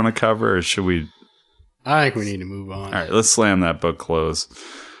Oscars you want to cover, or should we? I think we need to move on. All right, let's slam that book closed.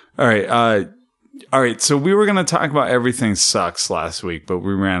 All right. So we were going to talk about Everything Sucks last week, but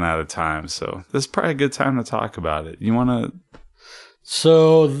we ran out of time. So this is probably a good time to talk about it. You want to?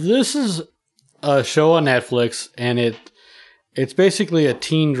 So this is a show on Netflix, and it's basically a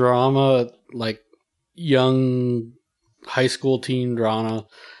teen drama, like young high school teen drama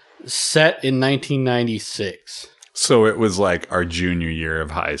set in 1996. So it was like our junior year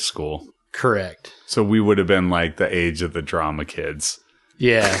of high school. Correct. So we would have been like the age of the drama kids.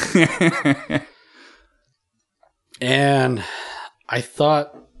 Yeah. And I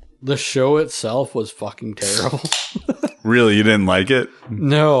thought the show itself was fucking terrible. Really? You didn't like it?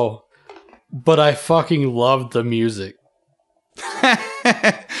 No. But I fucking loved the music.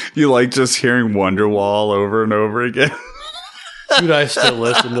 You like just hearing Wonderwall over and over again? Dude, I still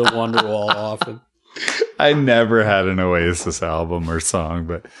listen to Wonderwall often. I never had an Oasis album or song,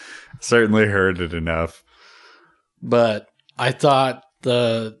 but certainly heard it enough. But I thought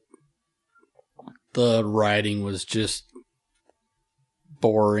the writing was just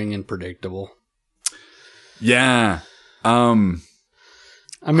boring and predictable. Yeah. I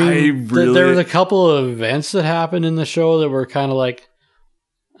mean, there was a couple of events that happened in the show that were kind of like,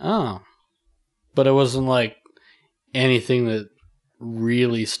 oh. But it wasn't like anything that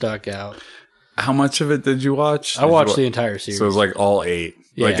really stuck out. How much of it did you watch? I watched the entire series. So it was like all 8.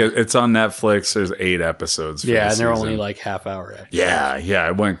 Yeah. Like it's on Netflix. There's 8 episodes. Yeah, and they're only like half-hour episodes. Yeah,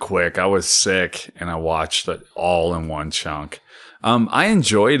 it went quick. I was sick, and I watched it all in one chunk. I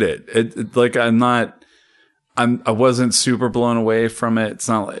enjoyed it. It like I wasn't super blown away from it. It's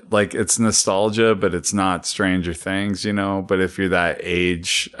not like it's nostalgia, but it's not Stranger Things, you know. But if you're that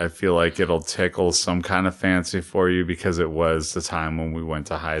age, I feel like it'll tickle some kind of fancy for you because it was the time when we went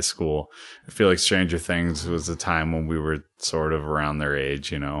to high school. I feel like Stranger Things was the time when we were sort of around their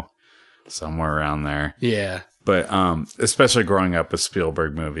age, you know, somewhere around there. Yeah. But especially growing up with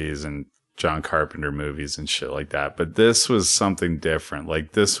Spielberg movies and John Carpenter movies and shit like that. But this was something different.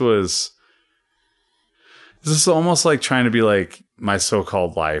 Like this is almost like trying to be like My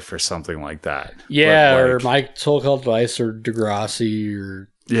So-Called Life or something like that. Yeah, like, or My So-Called Life or Degrassi or...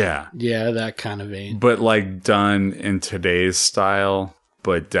 Yeah, that kind of vein. But like done in today's style,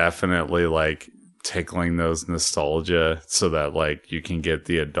 but definitely like tickling those nostalgia so that like you can get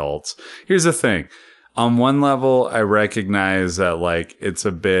the adults. Here's the thing. On one level, I recognize that like it's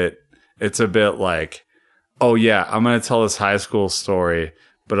a bit like, oh yeah, I'm going to tell this high school story,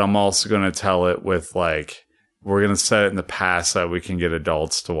 but I'm also going to tell it with like, we're going to set it in the past so that we can get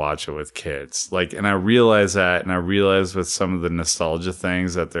adults to watch it with kids. Like, and I realize that, and I realize with some of the nostalgia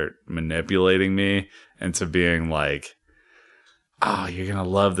things that they're manipulating me into being like, oh, you're going to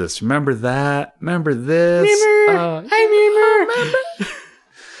love this. Remember that? Remember this? Hi, Memer.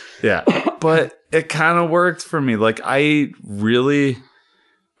 Yeah. But it kind of worked for me. Like, I really,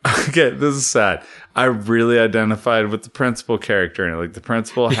 okay, this is sad. I really identified with the principal character in it. Like, the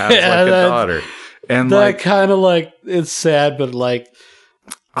principal has like a daughter. And that like kind of like, it's sad, but like,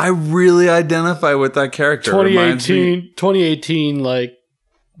 I really identify with that character. 2018, like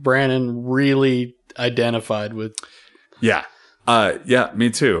Brandon really identified with. Yeah. Yeah, me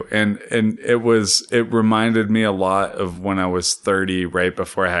too. And it reminded me a lot of when I was 30, right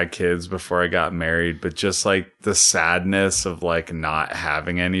before I had kids, before I got married, but just like the sadness of like not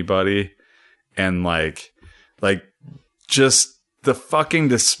having anybody and like just the fucking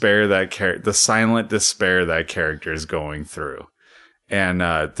despair the silent despair that character is going through. And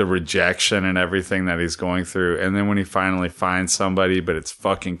the rejection and everything that he's going through. And then when he finally finds somebody, but it's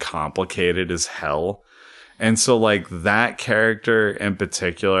fucking complicated as hell. And so, like, that character in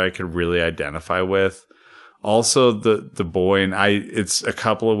particular, I could really identify with. Also, the boy, and it's a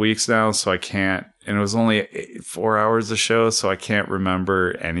couple of weeks now, so I can't, and it was only 4 hours of show, so I can't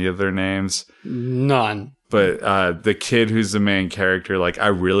remember any of their names. None. But the kid who's the main character, like, I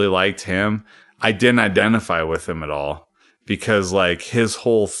really liked him. I didn't identify with him at all. because like his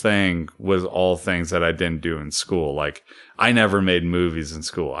whole thing was all things that I didn't do in school. Like I never made movies in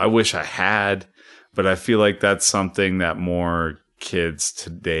school. I wish I had, but I feel like that's something that more kids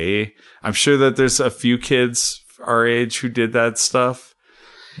today, I'm sure that there's a few kids our age who did that stuff,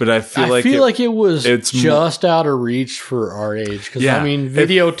 but I feel like it was just out of reach for our age. Because I mean,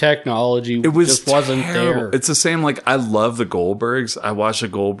 video technology just wasn't there. It's the same. Like I love the Goldbergs. I watch the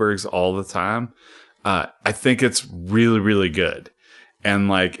Goldbergs all the time. I think it's really, really good. And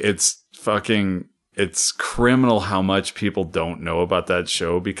like, it's criminal how much people don't know about that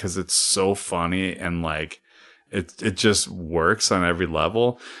show because it's so funny and like, it just works on every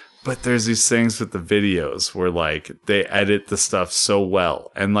level. But there's these things with the videos where like they edit the stuff so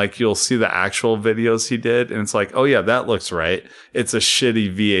well. And like, you'll see the actual videos he did and it's like, oh yeah, that looks right. It's a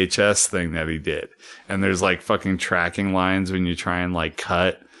shitty VHS thing that he did. And there's like fucking tracking lines when you try and like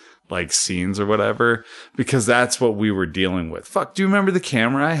cut like scenes or whatever, because that's what we were dealing with. Fuck, do you remember the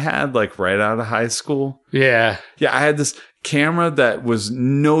camera I had like right out of high school? Yeah. Yeah, I had this camera that was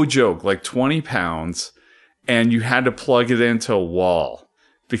no joke, like 20 pounds, and you had to plug it into a wall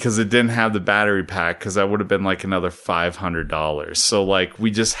because it didn't have the battery pack, because that would have been like another $500. So like we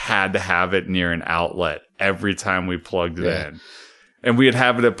just had to have it near an outlet every time we plugged it in. And we'd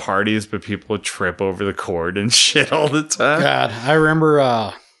have it at parties, but people would trip over the cord and shit all the time. God, I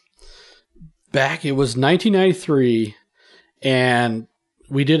remember back, it was 1993, and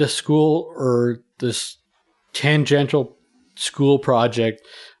we did this tangential school project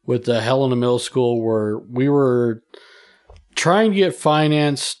with the Helena Middle School where we were trying to get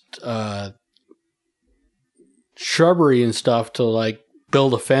financed shrubbery and stuff to like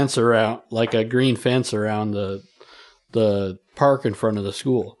build a fence around, like a green fence around the park in front of the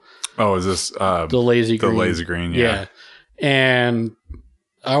school. Oh, is this the Lazy Green? The Lazy Green, yeah. And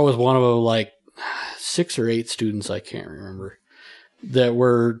I was one of like 6 or 8 students, I can't remember, that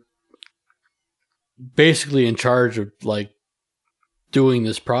were basically in charge of like doing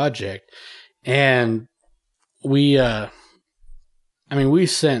this project. And we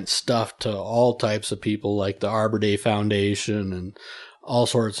sent stuff to all types of people, like the Arbor Day Foundation and all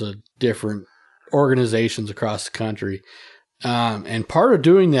sorts of different organizations across the country. And part of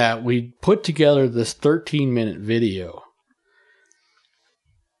doing that, we put together this 13-minute video.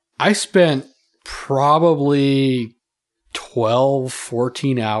 I spent probably 12,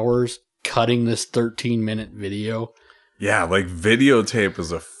 14 hours cutting this 13-minute video. Yeah, like videotape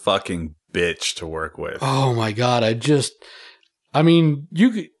is a fucking bitch to work with. Oh my God. You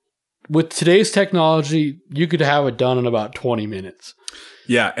could, with today's technology, you could have it done in about 20 minutes.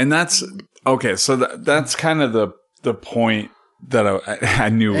 Yeah. And that's okay. So that's kind of the point that I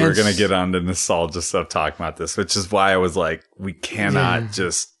knew we were going to get on to nostalgia stuff talking about this, which is why I was like, we cannot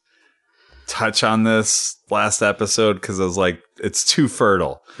just touch on this last episode, because I was like, it's too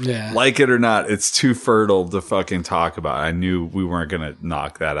fertile. Yeah. Like it or not, it's too fertile to fucking talk about. I knew we weren't going to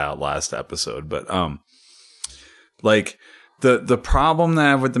knock that out last episode, but like the problem that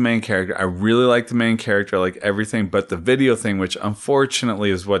I have with the main character, I really like the main character, I like everything but the video thing, which unfortunately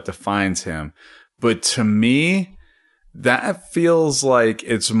is what defines him. But to me, that feels like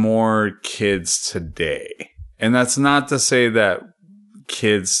it's more kids today. And that's not to say that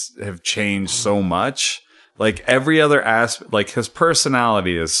kids have changed so much. Like every other aspect, like his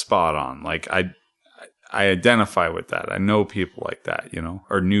personality is spot on. Like I identify with that. I know people like that, you know,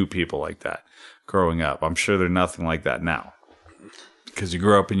 or knew people like that growing up. I'm sure they're nothing like that now, because you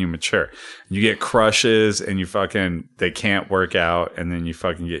grow up and you mature. You get crushes and they can't work out, and then you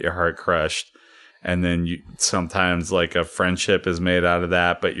fucking get your heart crushed. And then sometimes like a friendship is made out of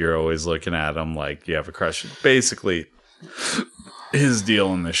that, but you're always looking at them like you have a crush. Basically, his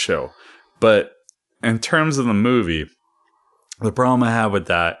deal in this show. But in terms of the movie, the problem I have with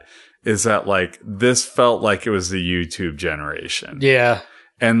that is that like this felt like it was the YouTube generation. Yeah.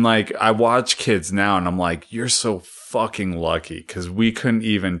 And like I watch kids now and I'm like, you're so fucking lucky, because we couldn't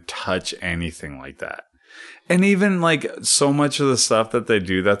even touch anything like that. And even like so much of the stuff that they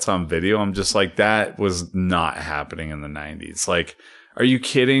do that's on video, I'm just like, that was not happening in the 90s. Like, are you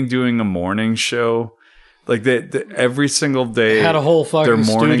kidding? Doing a morning show? Like every single day had a whole fucking their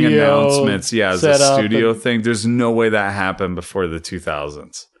morning announcements. Yeah, as a studio thing. There's no way that happened before the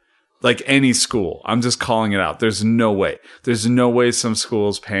 2000s. Like any school. I'm just calling it out. There's no way. There's no way some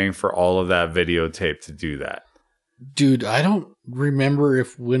school's paying for all of that videotape to do that. Dude, I don't remember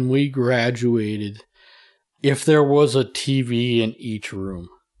if when we graduated, if there was a TV in each room.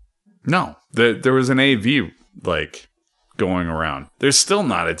 No, there was an AV like going around. There's still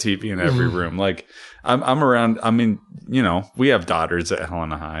not a TV in every room. Like I'm around. I mean, you know, we have daughters at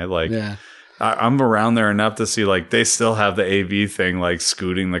Helena High. Like, I'm around there enough to see like they still have the AV thing like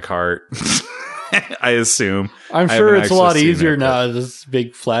scooting the cart. I assume. I'm sure it's a lot easier now. This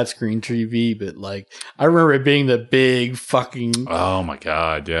big flat screen TV, but like I remember it being the big fucking oh my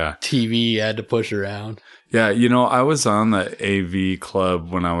god, yeah, TV you had to push around. Yeah, you know, I was on the AV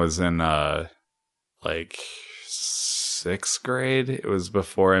club when I was in like 6th grade. It was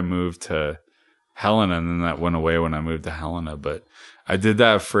before I moved to Helena, and then that went away when I moved to Helena. But I did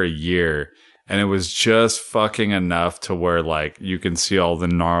that for a year, and it was just fucking enough to where like you can see all the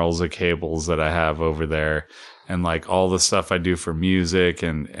gnarls of cables that I have over there, and like all the stuff I do for music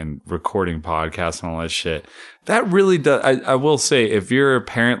and recording podcasts and all that shit. That really does. I will say, if you're a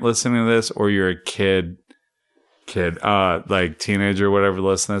parent listening to this, or you're a kid, like teenager or whatever,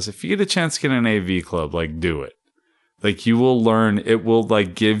 listen to this, if you get a chance to get an AV club, like do it. Like you will learn, it will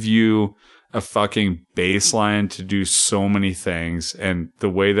like give you a fucking baseline to do so many things, and the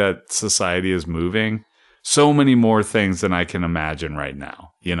way that society is moving, so many more things than I can imagine right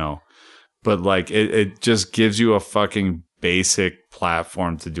now, you know? But like it just gives you a fucking basic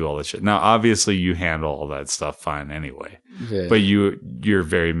platform to do all this shit. Now, obviously you handle all that stuff fine anyway. Yeah. But you're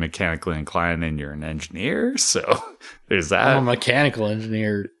very mechanically inclined and you're an engineer, so there's that. I'm a mechanical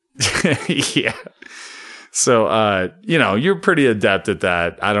engineer. Yeah. So, you know, you're pretty adept at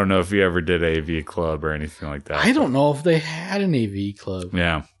that. I don't know if you ever did AV club or anything like that. I don't know if they had an AV club.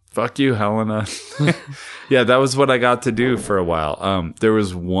 Yeah. Fuck you, Helena. Yeah, that was what I got to do for a while. There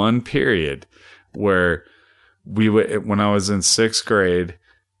was one period where when I was in 6th grade,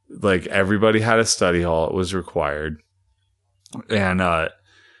 like everybody had a study hall. It was required. And,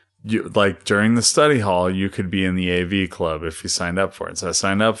 like during the study hall, you could be in the AV club if you signed up for it. So I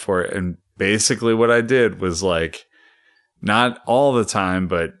signed up for it. And basically what I did was like, not all the time,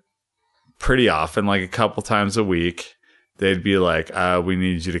 but pretty often, like a couple times a week, they'd be like, we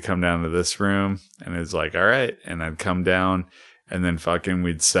need you to come down to this room. And it's like, all right. And I'd come down, and then fucking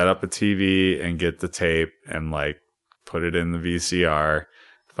we'd set up a TV and get the tape and like put it in the VCR,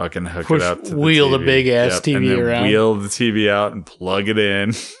 fucking hook it up to wheel the the big ass TV and then around. Wheel the TV out and plug it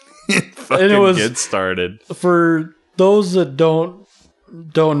in. Fucking and get started. For those that don't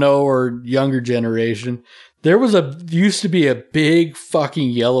know, or younger generation, there was used to be a big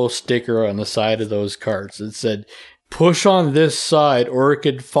fucking yellow sticker on the side of those carts that said, push on this side or it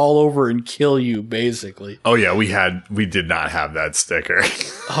could fall over and kill you, basically. Oh yeah, we did not have that sticker.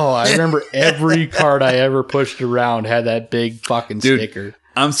 Oh, I remember every cart I ever pushed around had that big fucking sticker.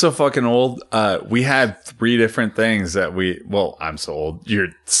 I'm so fucking old. We had 3 different things that I'm so old.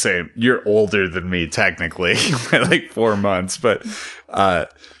 You're older than me technically by like 4 months, but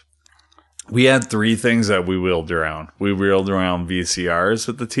we had 3 things that we wheeled around. We wheeled around VCRs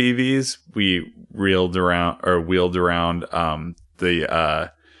with the TVs. We wheeled around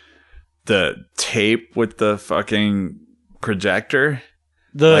the tape with the fucking projector.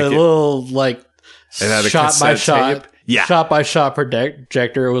 The little like shot by shot. Yeah. Shot by shot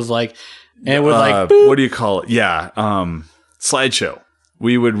projector. It was like, and it was like, boop. What do you call it? Yeah. Slideshow.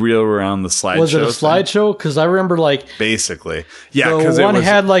 We would reel around the slideshow. Was it a slideshow? Because I remember like basically, yeah. Because one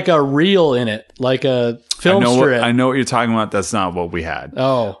had like a reel in it, like a film strip. I know what you're talking about. That's not what we had.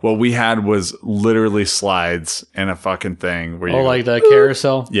 Oh, what we had was literally slides and a fucking thing where you like the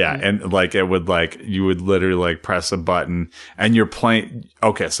carousel. Yeah, and like it would like you would literally like press a button and you're playing.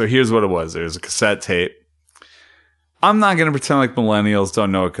 Okay, so here's what it was. There was a cassette tape. I'm not going to pretend like millennials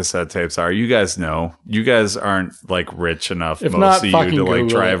don't know what cassette tapes are. You guys know. You guys aren't like rich enough, most of you, to like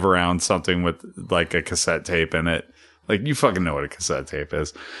drive around something with like a cassette tape in it. Like you fucking know what a cassette tape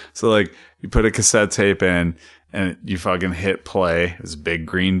is. So like you put a cassette tape in and you fucking hit play. It's a big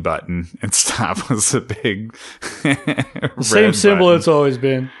green button, and stop was a big same symbol button. It's always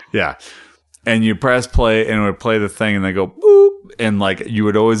been. Yeah. And you press play and it would play the thing and they go boop. And like you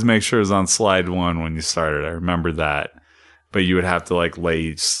would always make sure it was on slide 1 when you started. I remember that. But you would have to like lay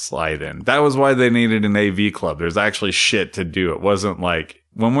each slide in. That was why they needed an AV club. There's actually shit to do. It wasn't like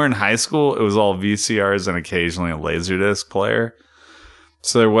when we're in high school, it was all VCRs and occasionally a Laserdisc player.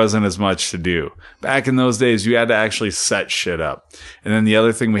 So there wasn't as much to do. Back in those days, you had to actually set shit up. And then the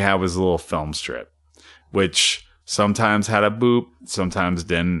other thing we had was a little film strip, which sometimes had a boop, sometimes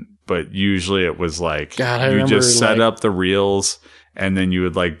didn't. But usually it was like you just set up the reels and then you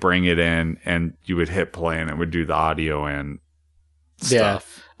would like bring it in and you would hit play and it would do the audio and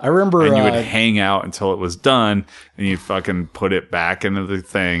stuff. Yeah, I remember. And you would hang out until it was done and you'd fucking put it back into the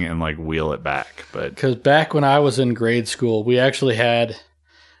thing and like wheel it back. But because back when I was in grade school, we actually had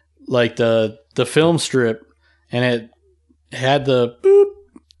like the film strip and it had the boop.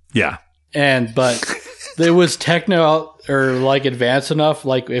 Yeah. But it was techno or like advanced enough,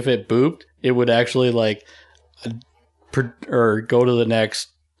 like if it booped, it would actually like or go to the next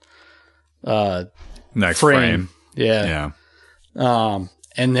frame. Yeah.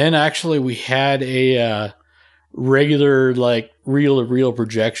 And then actually we had a regular like reel-to-reel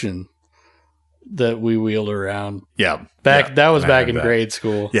projection that we wheeled around. Yeah. That was back in grade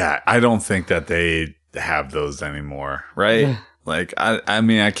school. Yeah, I don't think that they have those anymore, right? Like, I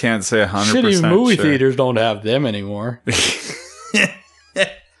mean, I can't say 100%. Shitty movie theaters don't have them anymore.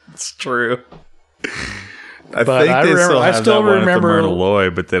 It's true. I still remember at the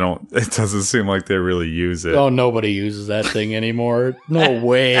Myrtle, but they don't. It doesn't seem like they really use it. Oh, nobody uses that thing anymore. No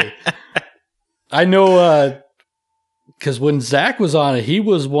way. I know, because when Zach was on it, he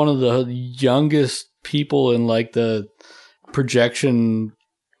was one of the youngest people in like the projection,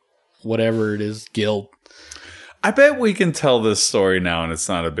 whatever it is, guild. I bet we can tell this story now, and it's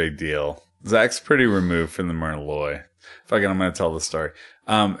not a big deal. Zach's pretty removed from the Myrtle. Fucking, I'm going to tell the story.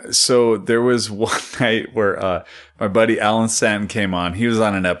 So there was one night where my buddy Alan Stanton came on. He was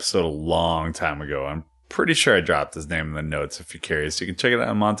on an episode a long time ago. I'm pretty sure I dropped his name in the notes if you're curious. You can check it out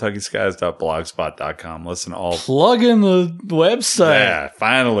on montuckyskies.blogspot.com. Listen to all. Plug in the website. Yeah,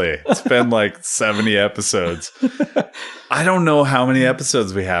 finally. It's been like 70 episodes. I don't know how many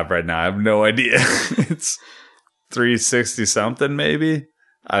episodes we have right now. I have no idea. It's 360 something maybe.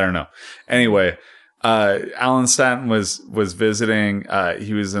 I don't know. Anyway, Alan Stanton was visiting.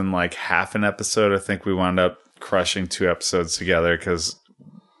 He was in like half an episode. I think we wound up crushing 2 episodes together because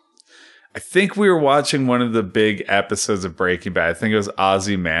I think we were watching one of the big episodes of Breaking Bad. I think it was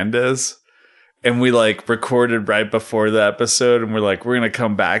Ozymandias. And we like recorded right before the episode and we're like, we're going to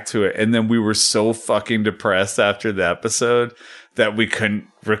come back to it. And then we were so fucking depressed after the episode that we couldn't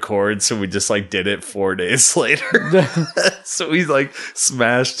record. So we just like did it 4 days later. So we like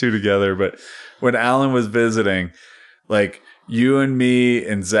smashed 2 together. But when Alan was visiting, like you and me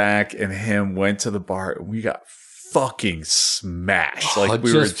and Zach and him went to the bar and we got fucking smashed. Like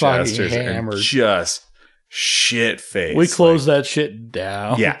we were jesters and just shit faced. We closed that shit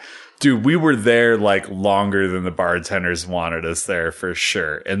down. Yeah. Dude, we were there like longer than the bartenders wanted us there for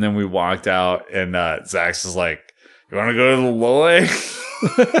sure. And then we walked out and Zach's was like, you want to go to the Loy?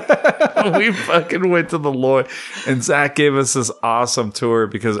 We fucking went to the Loy. And Zach gave us this awesome tour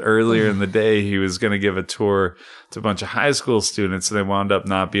because earlier in the day he was going to give a tour to a bunch of high school students and they wound up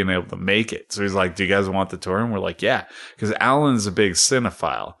not being able to make it. So he's like, do you guys want the tour? And we're like, yeah. Because Alan's a big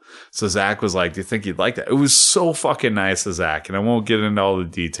cinephile. So Zach was like, do you think you'd like that? It was so fucking nice of Zach. And I won't get into all the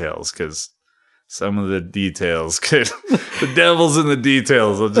details because some of the details the devil's in the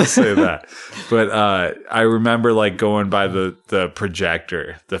details. I'll just say that. But I remember like going by the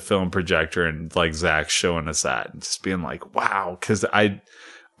projector, the film projector, and like Zach showing us that and just being like, wow. Because I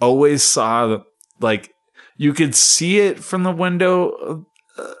always saw like you could see it from the window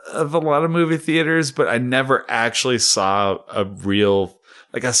of a lot of movie theaters, but I never actually saw a real.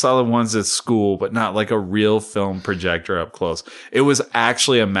 Like I saw the ones at school, but not like a real film projector up close. It was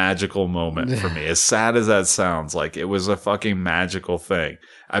actually a magical moment for me. As sad as that sounds, like it was a fucking magical thing.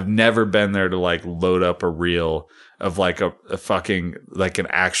 I've never been there to like load up a reel of like a fucking like an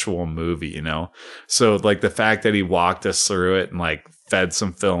actual movie, you know? So like the fact that he walked us through it and like fed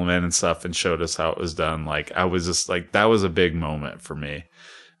some film in and stuff and showed us how it was done. Like I was just like, that was a big moment for me.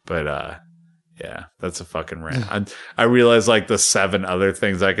 But, yeah, that's a fucking rant. I realized like the 7 other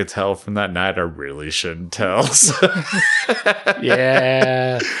things I could tell from that night I really shouldn't tell. So.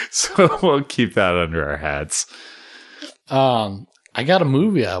 Yeah. So we'll keep that under our hats. I got a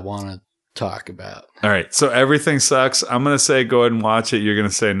movie I want to talk about. All right. So Everything Sucks. I'm going to say go ahead and watch it. You're going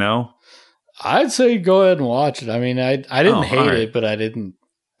to say no? I'd say go ahead and watch it. I mean, I didn't hate it, but I didn't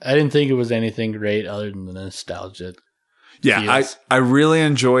think it was anything great other than the nostalgia. Yeah, I really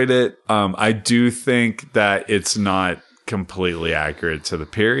enjoyed it. I do think that it's not completely accurate to the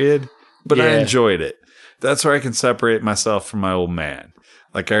period, but I enjoyed it. That's where I can separate myself from my old man.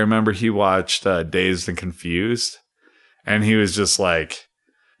 Like I remember he watched Dazed and Confused, and he was just like,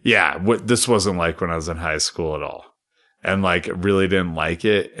 yeah, this wasn't like when I was in high school at all. And like really didn't like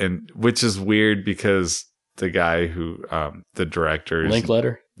it, and which is weird because the guy who the director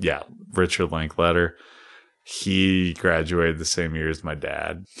Linklater. Yeah, Richard Linklater. He graduated the same year as my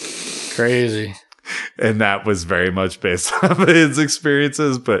dad. Crazy. And that was very much based on his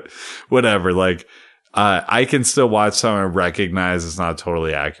experiences, but whatever. Like, I can still watch something and recognize it's not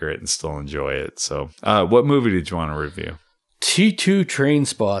totally accurate and still enjoy it. So, what movie did you want to review? T2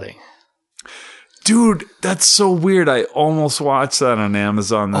 Trainspotting. Dude, that's so weird. I almost watched that on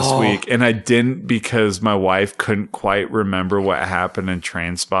Amazon this week, and I didn't because my wife couldn't quite remember what happened in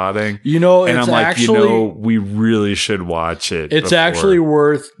Trainspotting. You know, and it's I'm like, actually, we really should watch it. It's before. actually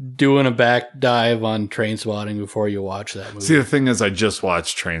worth doing a back dive on Trainspotting before you watch that movie. See, the thing is, I just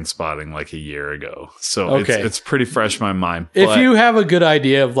watched Trainspotting like a year ago, so Okay. it's pretty fresh in my mind. If you have a good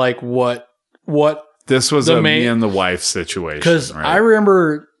idea of like what this was the a main- me and the wife situation, because right? I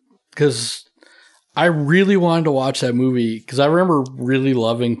remember because I really wanted to watch that movie because I remember really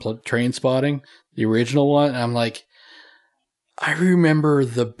loving Trainspotting, the original one. And I'm like, I remember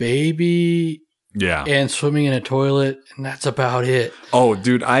the baby yeah. and swimming in a toilet, and that's about it. Oh,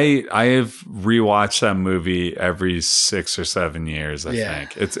 dude, I have rewatched that movie every 6 or 7 years. I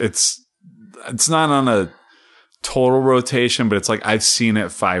think it's not on a total rotation, but it's like I've seen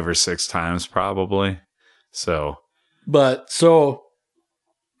it 5 or 6 times probably. So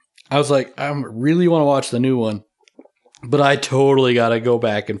I was like, I really want to watch the new one, but I totally got to go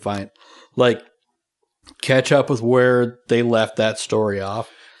back and catch up with where they left that story off.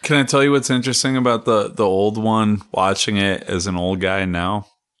 Can I tell you what's interesting about the old one, watching it as an old guy now?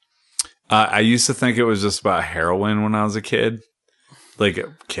 I used to think it was just about heroin when I was a kid. Like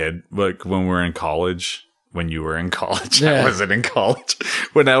when we were in college. When you were in college. Yeah. I wasn't in college.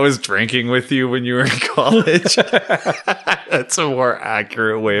 When I was drinking with you when you were in college. That's a more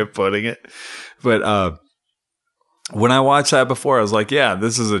accurate way of putting it. But when I watched that before, I was like, yeah,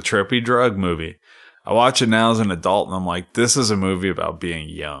 this is a trippy drug movie. I watch it now as an adult, and I'm like, this is a movie about being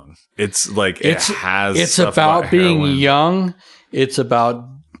young. It's like it's stuff about being heroin. young. It's about,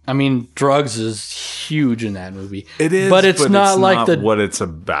 I mean, drugs is huge in that movie. It is, but it's not like what it's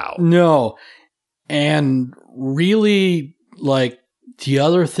about. No. And really, like, the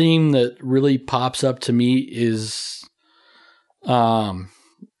other theme that really pops up to me is, I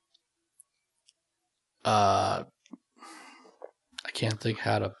can't think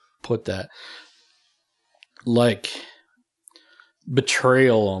how to put that. Like,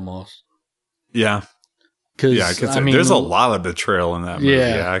 betrayal almost. Yeah. Because I mean, there's a lot of betrayal in that movie,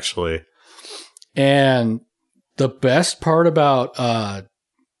 actually. And the best part about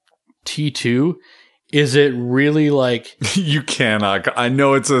T2 is it really like you cannot. I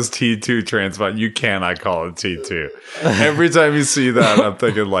know it says T2 Transpot. You cannot call it T2. Every time you see that, I'm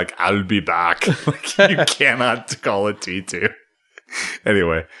thinking like, I'll be back. Like, you cannot call it T2.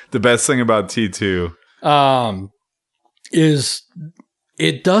 Anyway, the best thing about T2 is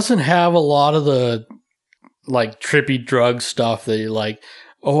it doesn't have a lot of the like trippy drug stuff that you're like,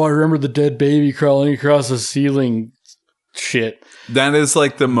 oh, I remember the dead baby crawling across the ceiling shit. That is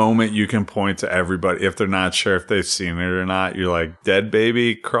like the moment you can point to everybody if they're not sure if they've seen it or not. You're like, dead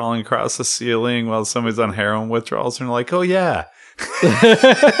baby crawling across the ceiling while somebody's on heroin withdrawals, and you're like, oh yeah.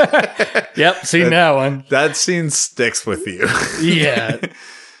 Yep, seen that one. That scene sticks with you. Yeah.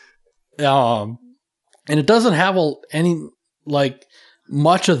 And it doesn't have any like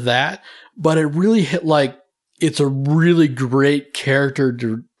much of that, but it really hit like it's a really great character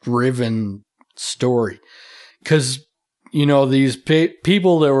driven story. Cause you know, these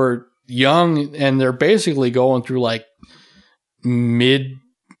people that were young and they're basically going through like with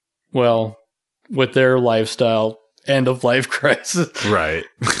their lifestyle, end of life crisis. Right.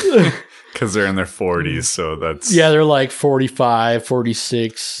 Because they're in their 40s. So that's. Yeah, they're like 45,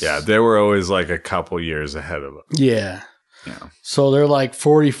 46. Yeah, they were always like a couple years ahead of them. Yeah. Yeah. So they're like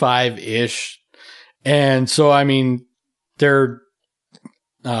 45 ish. And so, I mean, they're,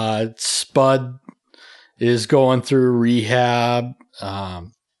 Spud is going through rehab.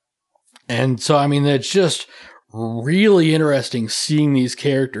 And so, I mean, it's just really interesting seeing these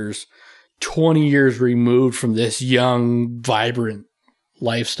characters 20 years removed from this young, vibrant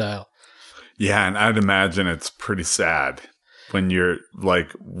lifestyle. Yeah, and I'd imagine it's pretty sad when you're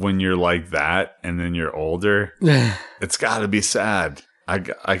like that and then you're older. It's got to be sad. I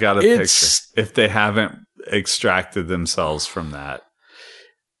got a picture if they haven't extracted themselves from that.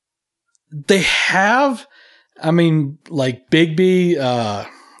 They have, I mean, like Bigby, God,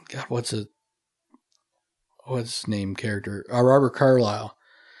 what's his name character? Robert Carlyle.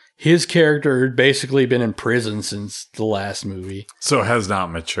 His character had basically been in prison since the last movie. So it has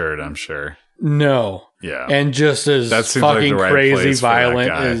not matured, I'm sure. No. Yeah. And just as that seems fucking like the right crazy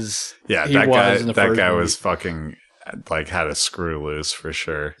violent as he was in the first movie. Was fucking like had a screw loose for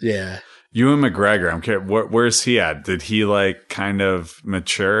sure. Yeah. Ewan McGregor, I'm curious, where's he at? Did he like kind of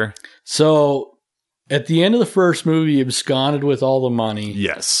mature? So at the end of the first movie, he absconded with all the money.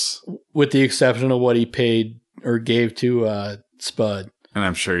 Yes. With the exception of what he paid or gave to Spud. And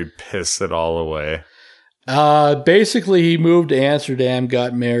I'm sure he pissed it all away. Basically, he moved to Amsterdam,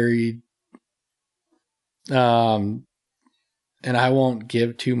 got married, And I won't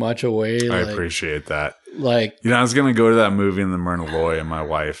give too much away. I appreciate that. Like, I was going to go to that movie in the Myrna and my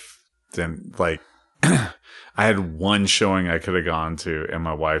wife didn't like, I had one showing I could have gone to and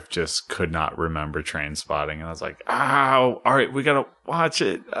my wife just could not remember Train Spotting. And I was like, oh, all right, we got to watch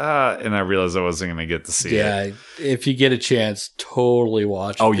it. And I realized I wasn't going to get to see it. Yeah. If you get a chance, totally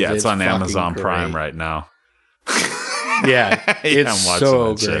watch it. Oh yeah. It's on Amazon Prime right now. Yeah. It's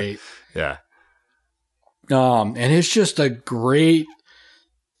so great. Shit. Yeah. And it's just a great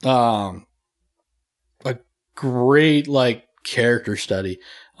like character study.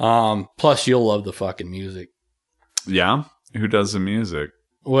 Plus you'll love the fucking music. Yeah. Who does the music?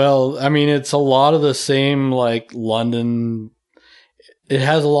 Well, I mean, it's a lot of the same, like London. It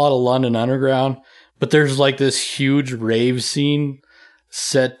has a lot of London Underground, but there's like this huge rave scene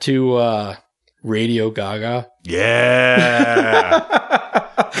set to Radio Gaga. Yeah.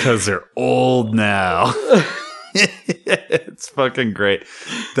 Because they're old now. It's fucking great.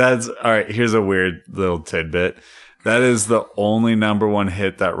 That's all right. Here's a weird little tidbit. That is the only number one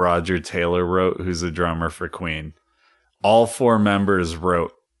hit that Roger Taylor wrote, who's a drummer for Queen. All 4 members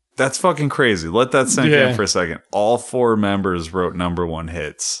wrote. That's fucking crazy. Let that sink in for a second. All 4 members wrote number one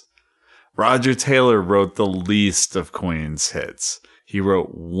hits. Roger Taylor wrote the least of Queen's hits. He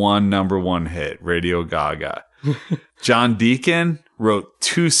wrote one number one hit, Radio Gaga. John Deacon wrote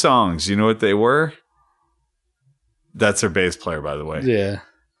 2 songs. You know what they were? That's their bass player, by the way. Yeah.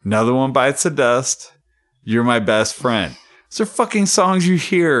 Another One Bites the Dust. You're My Best Friend. These are fucking songs you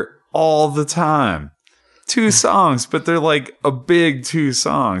hear all the time. 2 songs, but they're like a big 2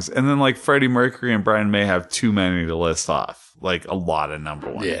 songs. And then like Freddie Mercury and Brian May have too many to list off. Like a lot of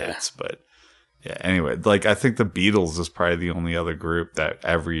number one hits. But yeah, anyway, like I think the Beatles is probably the only other group that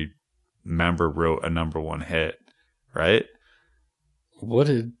every member wrote a number one hit, right? What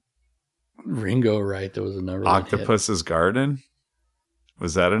did Ringo write that was a number one hit? Octopus's Garden?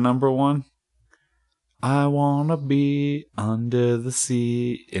 Was that a number one? I wanna be under the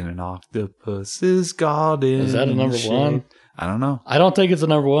sea in an octopus's garden. Is that a number one? I don't know. I don't think it's a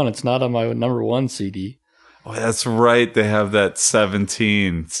number one. It's not on my number one CD. Oh, that's right. They have that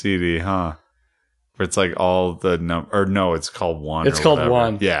 17 CD, huh? Where it's like all the or no, it's called One. It's called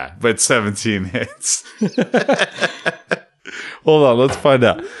One. Yeah, but 17 hits. Hold on, let's find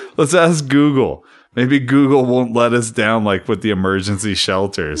out. Let's ask Google. Maybe Google won't let us down like with the emergency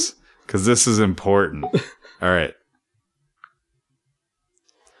shelters. Because this is important. All right.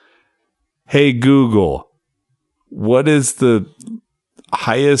 Hey, Google, what is the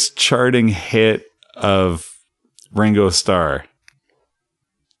highest charting hit of Ringo Starr?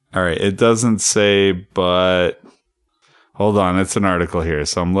 All right. It doesn't say, but hold on. It's an article here.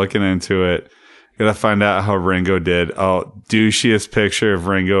 So I'm looking into it. Gotta find out how Ringo did. Oh, douchiest picture of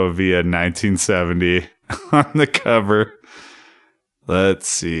Ringo via 1970 on the cover. Let's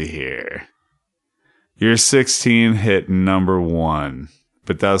see here. Your 16 hit number one,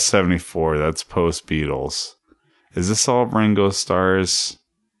 but that was 74. That's post Beatles. Is this all Ringo Starr's?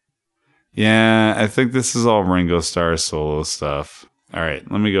 Yeah, I think this is all Ringo Starr's solo stuff. All right,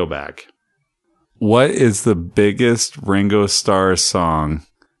 let me go back. What is the biggest Ringo Starr song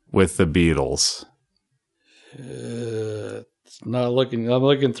with the Beatles? It's not looking. I'm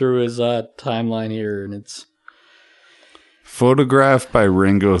looking through his timeline here, and it's Photographed by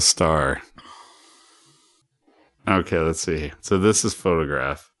Ringo Starr. Okay, let's see. So this is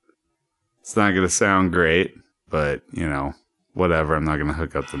Photograph. It's not going to sound great, but, you know, whatever. I'm not going to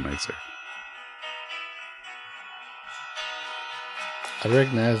hook up the mixer. I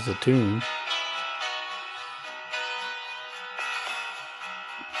recognize the tune.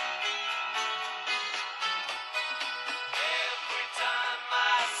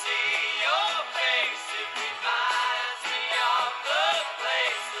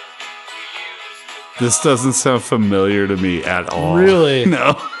 This doesn't sound familiar to me at all. Really?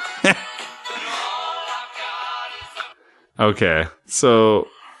 No. Okay, so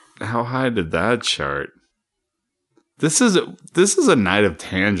how high did that chart? This is a night of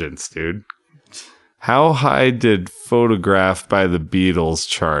tangents, dude. How high did Photographed by the Beatles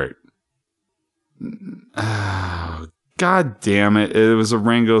chart? Oh, God damn it. It was a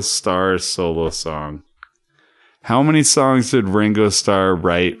Ringo Starr solo song. How many songs did Ringo Starr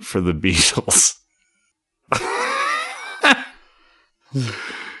write for the Beatles?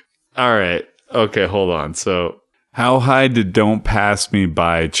 All right. Okay, hold on. So, how high did Don't Pass Me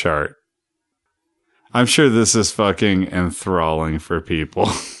By chart? I'm sure this is fucking enthralling for people.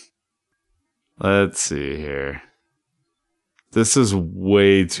 Let's see here. This is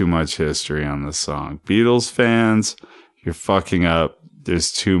way too much history on this song. Beatles fans, you're fucking up.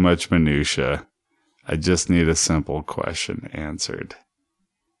 There's too much minutia. I just need a simple question answered.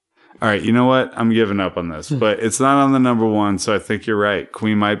 All right, you know what? I'm giving up on this, but it's not on the number one, so I think you're right.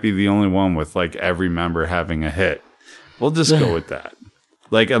 Queen might be the only one with like every member having a hit. We'll just go with that.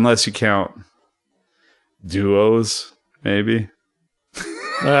 Like, unless you count duos, maybe.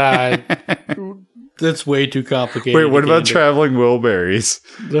 That's way too complicated. Wait, what about Traveling Wilburys?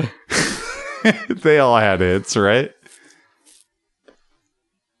 They all had hits, right?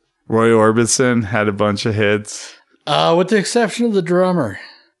 Roy Orbison had a bunch of hits. With the exception of the drummer.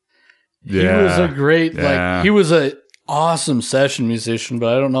 Yeah. He was a great, he was a awesome session musician,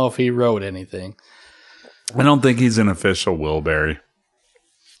 but I don't know if he wrote anything. I don't think he's an official Wilbury.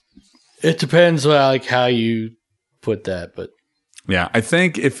 It depends like how you put that, but yeah, I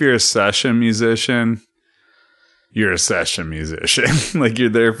think if you're a session musician, you're a session musician. Like you're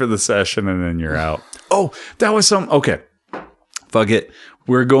there for the session and then you're out. Oh, that was okay. Fuck it.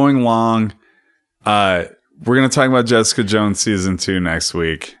 We're going long. We're going to talk about Jessica Jones season 2 next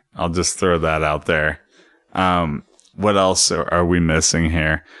week. I'll just throw that out there. What else are we missing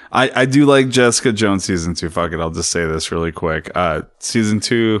here? I do like Jessica Jones season 2. Fuck it. I'll just say this really quick. Season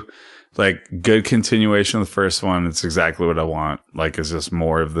 2, like good continuation of the first one. It's exactly what I want. Like it's just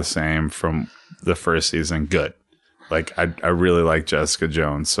more of the same from the first season. Good. Like I really like Jessica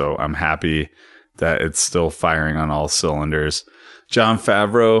Jones, so I'm happy that it's still firing on all cylinders. Jon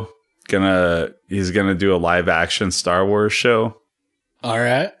Favreau he's gonna do a live action Star Wars show. All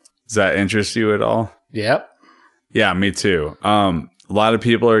right. Does that interest you at all? Yep. Yeah, me too. A lot of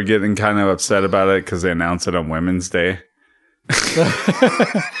people are getting kind of upset about it because they announced it on Women's Day.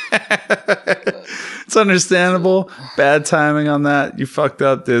 It's understandable. Bad timing on that. You fucked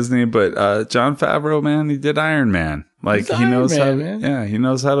up, Disney. But Jon Favreau, man, he did Iron Man. Like he knows how. Yeah, he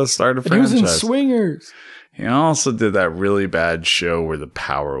knows how to start a franchise. He was in Swingers. He also did that really bad show where the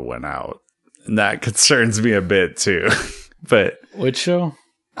power went out, and that concerns me a bit too. But which show?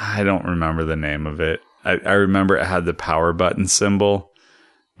 I don't remember the name of it. I remember it had the power button symbol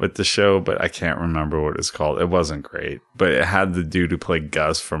with the show, but I can't remember what it's called. It wasn't great, but it had the dude who played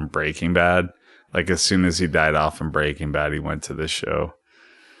Gus from Breaking Bad. Like as soon as he died off in Breaking Bad, he went to this show.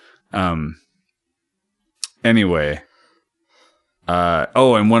 Anyway.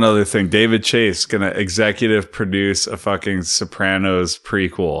 And one other thing. David Chase gonna executive produce a fucking Sopranos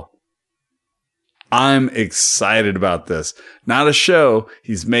prequel. I'm excited about this. Not a show.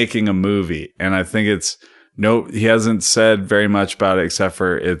 He's making a movie. And I think he hasn't said very much about it except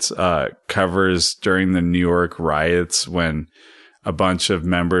for it's covers during the New York riots when a bunch of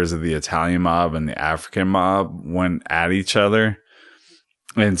members of the Italian mob and the African mob went at each other.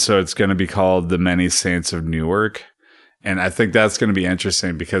 And so it's going to be called The Many Saints of Newark. And I think that's going to be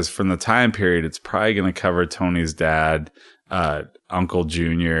interesting because from the time period, it's probably going to cover Tony's dad, Uncle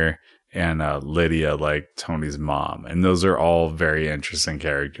Junior, and Lydia, like Tony's mom. And those are all very interesting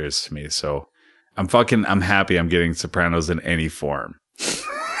characters to me. So I'm happy I'm getting Sopranos in any form.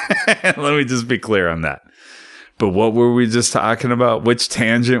 Let me just be clear on that. But what were we just talking about? Which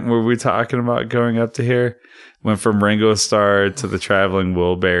tangent were we talking about going up to here? Went from Ringo Starr to the Traveling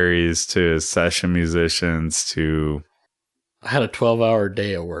Wilburys to session musicians to... I had a 12-hour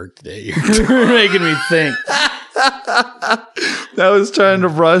day at work today. You're making me think. I was trying to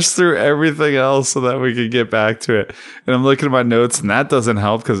rush through everything else so that we could get back to it. And I'm looking at my notes, and that doesn't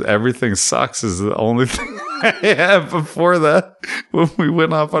help because everything sucks is the only thing I have before that when we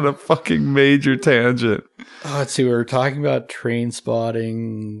went off on a fucking major tangent. Oh, let's see. We were talking about Train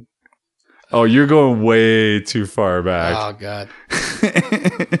Spotting. Oh, you're going way too far back. Oh, God.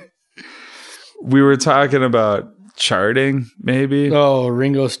 We were talking about charting, maybe. Oh,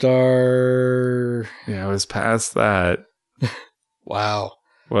 Ringo Starr. Yeah, I was past that. Wow.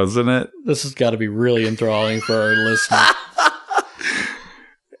 Wasn't it? This has got to be really enthralling for our listeners.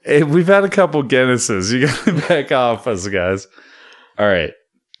 Hey, we've had a couple Guinnesses. You got to back off us, guys. All right.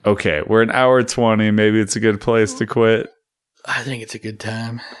 Okay, we're an hour 20. Maybe it's a good place to quit. I think it's a good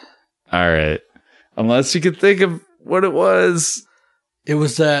time. All right. Unless you could think of what it was. It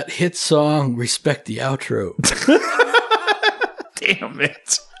was that hit song, Respect the Outro. Damn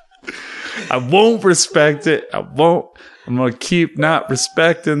it. I won't respect it. I'm going to keep not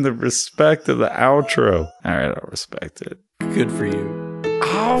respecting the respect of the outro. All right, I'll respect it. Good for you.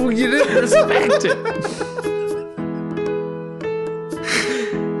 Oh, you didn't respect it.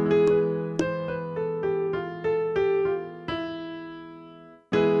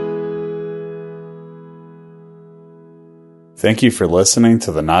 Thank you for listening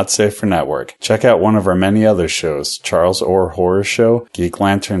to the Not Safe for Network. Check out one of our many other shows, Charles Orr Horror Show, Geek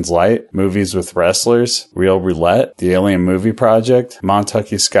Lanterns Light, Movies with Wrestlers, Real Roulette, The Alien Movie Project,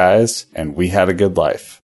 Montucky Skies, and We Had a Good Life.